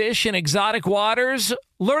prize-worthy fish in exotic waters?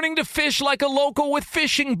 Learning to fish like a local with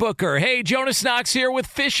Fishing Booker. Hey, Jonas Knox here with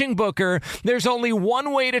Fishing Booker. There's only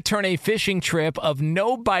one way to turn a fishing trip of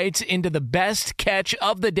no bites into the best catch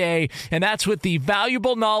of the day, and that's with the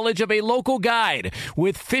valuable knowledge of a local guide.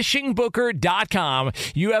 With fishingbooker.com,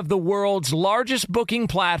 you have the world's largest booking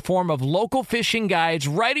platform of local fishing guides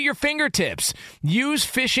right at your fingertips. Use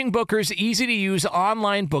Fishing Booker's easy-to-use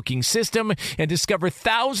online booking system and discover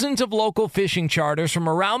thousands of local fishing charters from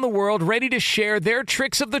around the world ready to share their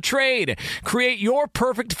tricks of the trade. Create your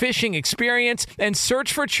perfect fishing experience and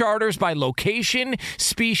search for charters by location,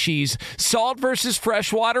 species, salt versus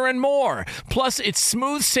freshwater, and more. Plus, it's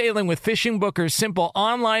smooth sailing with Fishing Booker's simple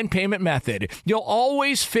online payment method. You'll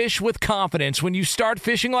always fish with confidence when you start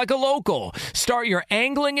fishing like a local. Start your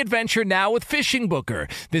angling adventure now with Fishing Booker.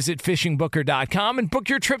 Visit fishingbooker.com and book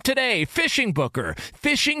your trip today. Fishing Booker.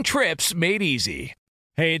 Fishing trips made easy.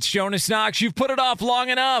 Hey, it's Jonas Knox. You've put it off long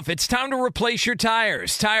enough. It's time to replace your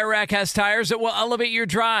tires. Tire Rack has tires that will elevate your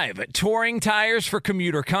drive. Touring tires for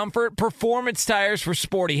commuter comfort, performance tires for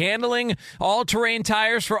sporty handling, all-terrain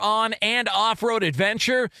tires for on- and off-road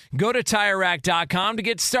adventure. Go to TireRack.com to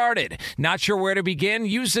get started. Not sure where to begin?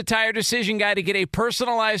 Use the Tire Decision Guide to get a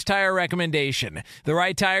personalized tire recommendation. The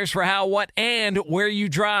right tires for how, what, and where you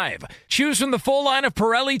drive. Choose from the full line of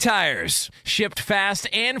Pirelli tires. Shipped fast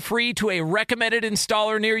and free to a recommended installer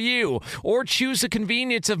near you, or choose the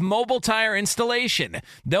convenience of mobile tire installation.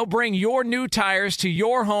 They'll bring your new tires to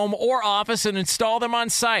your home or office and install them on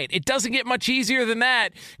site. It doesn't get much easier than that.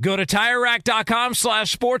 Go to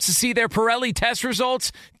TireRack.com/sports to see their Pirelli test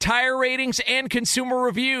results, tire ratings, and consumer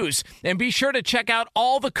reviews. And be sure to check out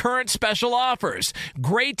all the current special offers.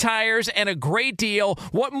 Great tires and a great deal.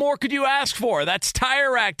 What more could you ask for? That's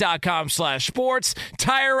TireRack.com/sports.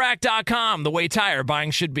 TireRack.com, the way tire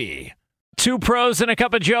buying should be. Two pros and a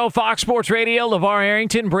cup of Joe, Fox Sports Radio. LeVar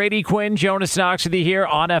Arrington, Brady Quinn, Jonas Knox with you here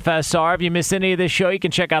on FSR. If you missed any of this show, you can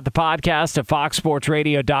check out the podcast at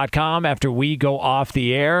foxsportsradio.com after we go off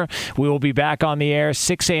the air. We will be back on the air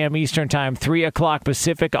 6 a.m. Eastern Time, 3 o'clock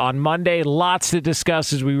Pacific on Monday. Lots to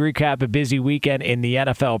discuss as we recap a busy weekend in the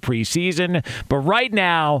NFL preseason. But right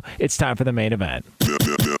now, it's time for the main event.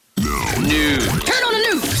 News. Turn on the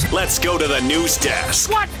news. Let's go to the news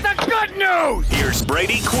desk. What's the good news? Here's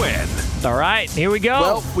Brady Quinn. All right, here we go.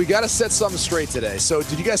 Well, we got to set something straight today. So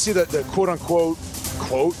did you guys see the quote-unquote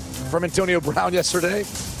quote from Antonio Brown yesterday?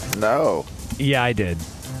 No. Yeah, I did.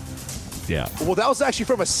 Yeah. Well, that was actually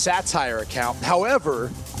from a satire account.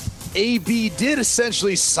 However, AB did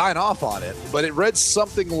essentially sign off on it, but it read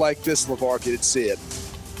something like this, LeVar, if you didn't see it.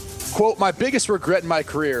 Quote, my biggest regret in my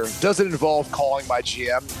career doesn't involve calling my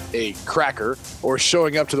GM a cracker or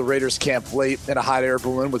showing up to the Raiders camp late in a hot air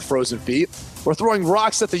balloon with frozen feet or throwing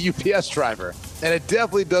rocks at the UPS driver. And it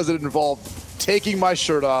definitely doesn't involve taking my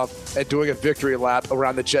shirt off and doing a victory lap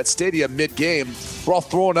around the Jet Stadium mid-game while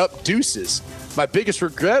throwing up deuces. My biggest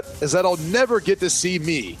regret is that I'll never get to see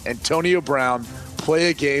me, Antonio Brown,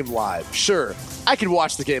 play a game live. Sure, I could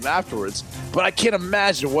watch the game afterwards, but I can't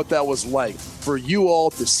imagine what that was like for you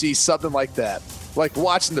all to see something like that, like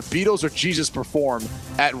watching the Beatles or Jesus perform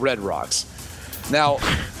at Red Rocks. Now,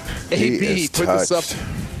 AB put this up.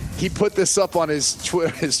 He put this up on his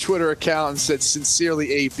Twitter account and said,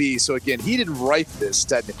 "Sincerely, AB." So again, he didn't write this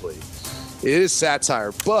technically. It is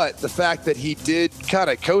satire, but the fact that he did kind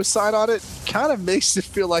of co-sign on it kind of makes it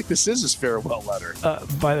feel like this is his farewell letter.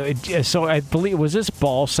 By the way, so I believe, was this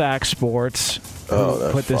Ballsack Sports who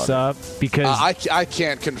put this up? Because I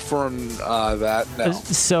can't confirm that. No.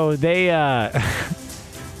 So they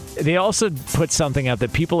also put something out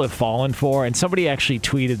that people have fallen for, and somebody actually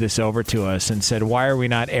tweeted this over to us and said, why are we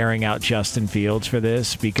not airing out Justin Fields for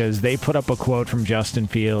this? Because they put up a quote from Justin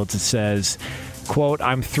Fields that says, quote,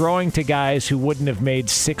 I'm throwing to guys who wouldn't have made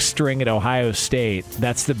sixth string at Ohio State.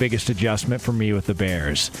 That's the biggest adjustment for me with the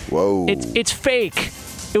Bears. Whoa. It's fake.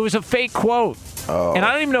 It was a fake quote. Oh. And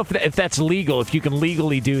I don't even know if that's legal, if you can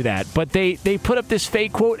legally do that. But they put up this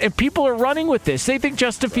fake quote, and people are running with this. They think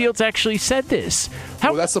Justin Fields actually said this.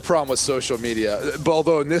 Well, that's the problem with social media. But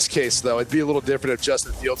although in this case, though, it'd be a little different if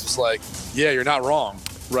Justin Fields was like, yeah, you're not wrong.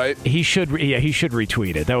 Right? He should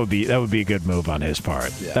retweet it. That would be a good move on his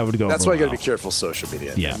part. Yeah. That would go. That's why you got to be careful social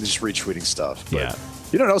media. Yeah, and just retweeting stuff. But yeah.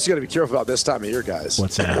 You know what else you got to be careful about this time of year, guys?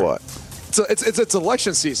 What's that? What? So it's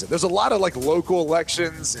election season. There's a lot of like local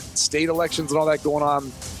elections and state elections and all that going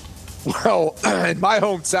on. Well, in my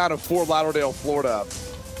hometown of Fort Lauderdale, Florida,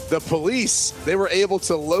 the police, they were able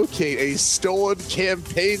to locate a stolen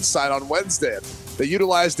campaign sign on Wednesday. They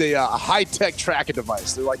utilized a high-tech tracking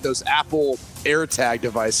device. They're like those Apple AirTag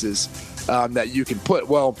devices that you can put.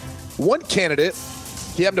 Well, one candidate,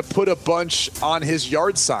 he happened to put a bunch on his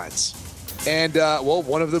yard signs. and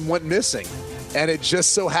one of them went missing. And it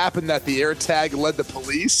just so happened that the AirTag led the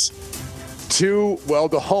police to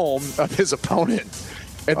the home of his opponent.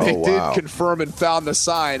 And they did confirm and found the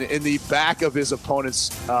sign in the back of his opponent's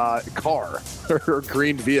car, or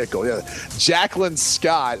green vehicle. Yeah, Jacqueline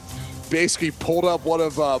Scott basically pulled up one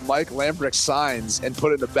of Mike Lambrick's signs and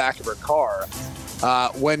put it in the back of her car.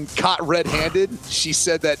 When caught red-handed, she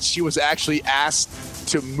said that she was actually asked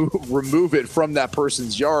to remove it from that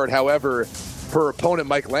person's yard. However, her opponent,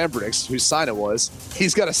 Mike Lambrick, whose sign it was,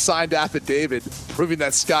 he's got a signed affidavit proving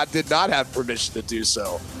that Scott did not have permission to do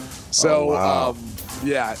so. So,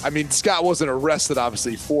 yeah, I mean, Scott wasn't arrested,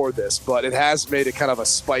 obviously, for this, but it has made it kind of a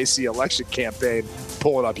spicy election campaign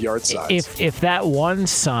pulling up yard signs. If that one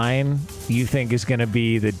sign you think is going to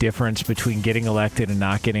be the difference between getting elected and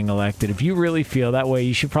not getting elected, if you really feel that way,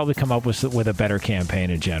 you should probably come up with a better campaign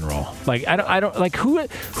in general. Like, I don't like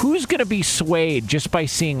who's going to be swayed just by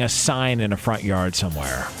seeing a sign in a front yard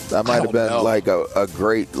somewhere. That might have been like a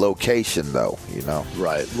great location, though. You know,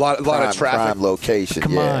 right? A lot of traffic. Prime location.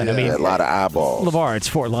 Come on, I mean, a lot of eyeballs. LeVar, it's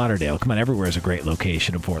Fort Lauderdale. Come on, everywhere is a great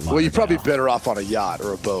location in Fort Lauderdale. Well, you're probably better off on a yacht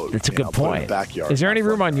or a boat. That's a good point. Backyard. Is there any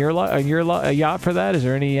room on your yacht for that? Is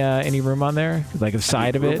there any room on there, like the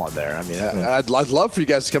side of it? On there. I mean, I'd love for you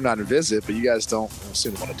guys to come down and visit, but you guys don't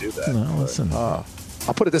seem to want to do that. No, listen.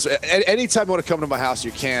 I'll put it this way. Anytime you want to come to my house,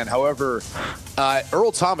 you can. However,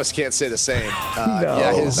 Earl Thomas can't say the same.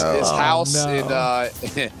 His house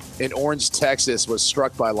in Orange, Texas was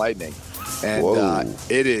struck by lightning. And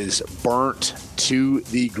it is burnt to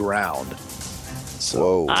the ground.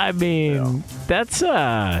 So, I mean, that's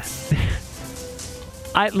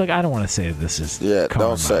I don't want to say this is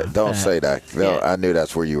karma. Don't say that. No, I knew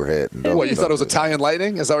that's where you were heading. What, you thought it was Italian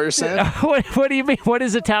lightning? Is that what you're saying? What do you mean? What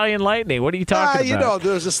is Italian lightning? What are you talking about?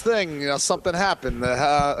 There's this thing. Something happened.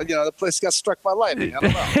 The place got struck by lightning. I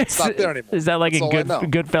don't know. It's not there anymore. Is that like in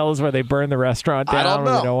Goodfellas where they burn the restaurant down? I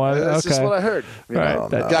don't know. That's just what I heard.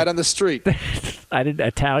 Died on the street. I did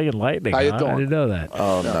Italian lightning. How you doing? I didn't know that.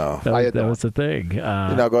 Oh no, that was the thing.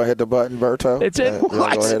 Go hit the button, Berto. It's it.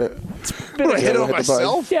 What? Go hit it. Hit it on myself.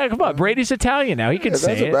 Yeah, come on. Brady's Italian now. He can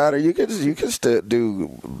say it. It doesn't matter. You can still do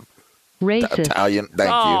Italian. Thank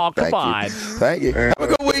you. Come on. Thank you. Have a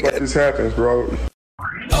good weekend. This happens, bro.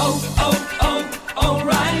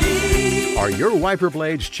 O'Reilly. Are your wiper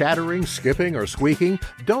blades chattering, skipping, or squeaking?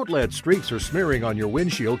 Don't let streaks or smearing on your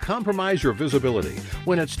windshield compromise your visibility.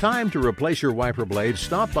 When it's time to replace your wiper blades,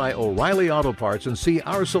 stop by O'Reilly Auto Parts and see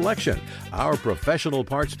our selection. Our professional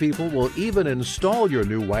parts people will even install your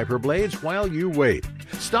new wiper blades while you wait.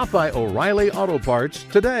 Stop by O'Reilly Auto Parts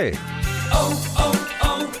today.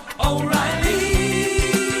 O'Reilly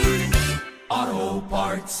Auto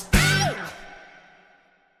Parts.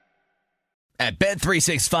 At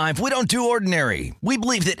Bet365, we don't do ordinary. We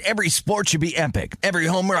believe that every sport should be epic. Every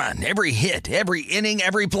home run, every hit, every inning,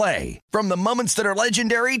 every play. From the moments that are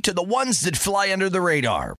legendary to the ones that fly under the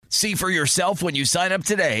radar. See for yourself when you sign up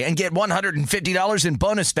today and get $150 in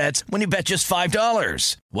bonus bets when you bet just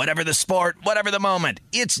 $5. Whatever the sport, whatever the moment,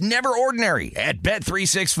 it's never ordinary at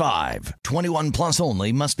Bet365. 21 plus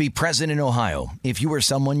only. Must be present in Ohio. If you or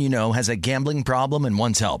someone you know has a gambling problem and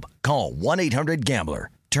wants help, call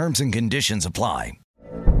 1-800-GAMBLER. Terms and conditions apply.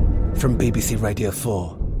 From BBC Radio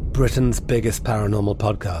 4, Britain's biggest paranormal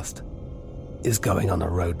podcast is going on a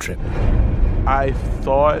road trip. I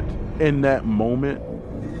thought in that moment,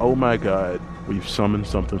 oh my God, we've summoned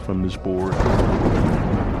something from this board.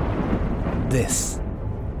 This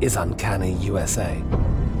is Uncanny USA.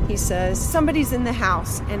 He says, somebody's in the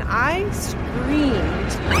house, and I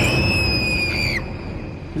screamed.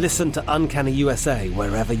 Listen to Uncanny USA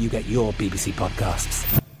wherever you get your BBC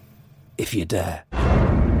podcasts, if you dare.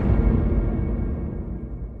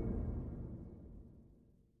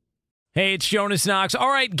 Hey, it's Jonas Knox. All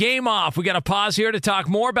right, game off. We got to pause here to talk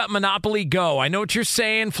more about Monopoly Go. I know what you're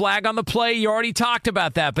saying, flag on the play. You already talked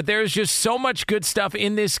about that, but there's just so much good stuff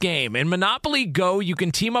in this game. In Monopoly Go, you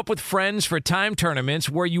can team up with friends for time tournaments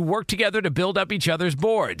where you work together to build up each other's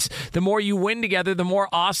boards. The more you win together, the more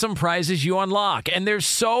awesome prizes you unlock. And there's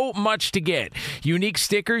so much to get. Unique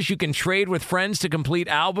stickers you can trade with friends to complete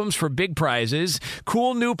albums for big prizes.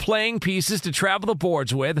 Cool new playing pieces to travel the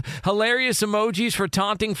boards with. Hilarious emojis for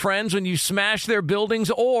taunting friends when when you smash their buildings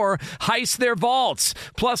or heist their vaults.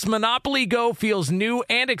 Plus, Monopoly Go feels new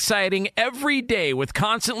and exciting every day with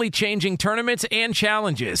constantly changing tournaments and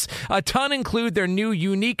challenges. A ton include their new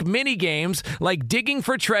unique mini games like digging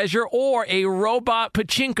for treasure or a robot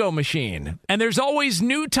pachinko machine. And there's always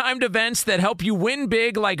new timed events that help you win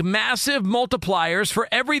big, like massive multipliers for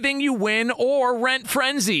everything you win or rent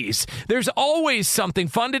frenzies. There's always something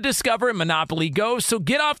fun to discover in Monopoly Go, so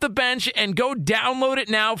get off the bench and go download it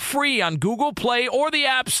now free on Google Play or the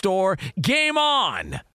App Store. Game on!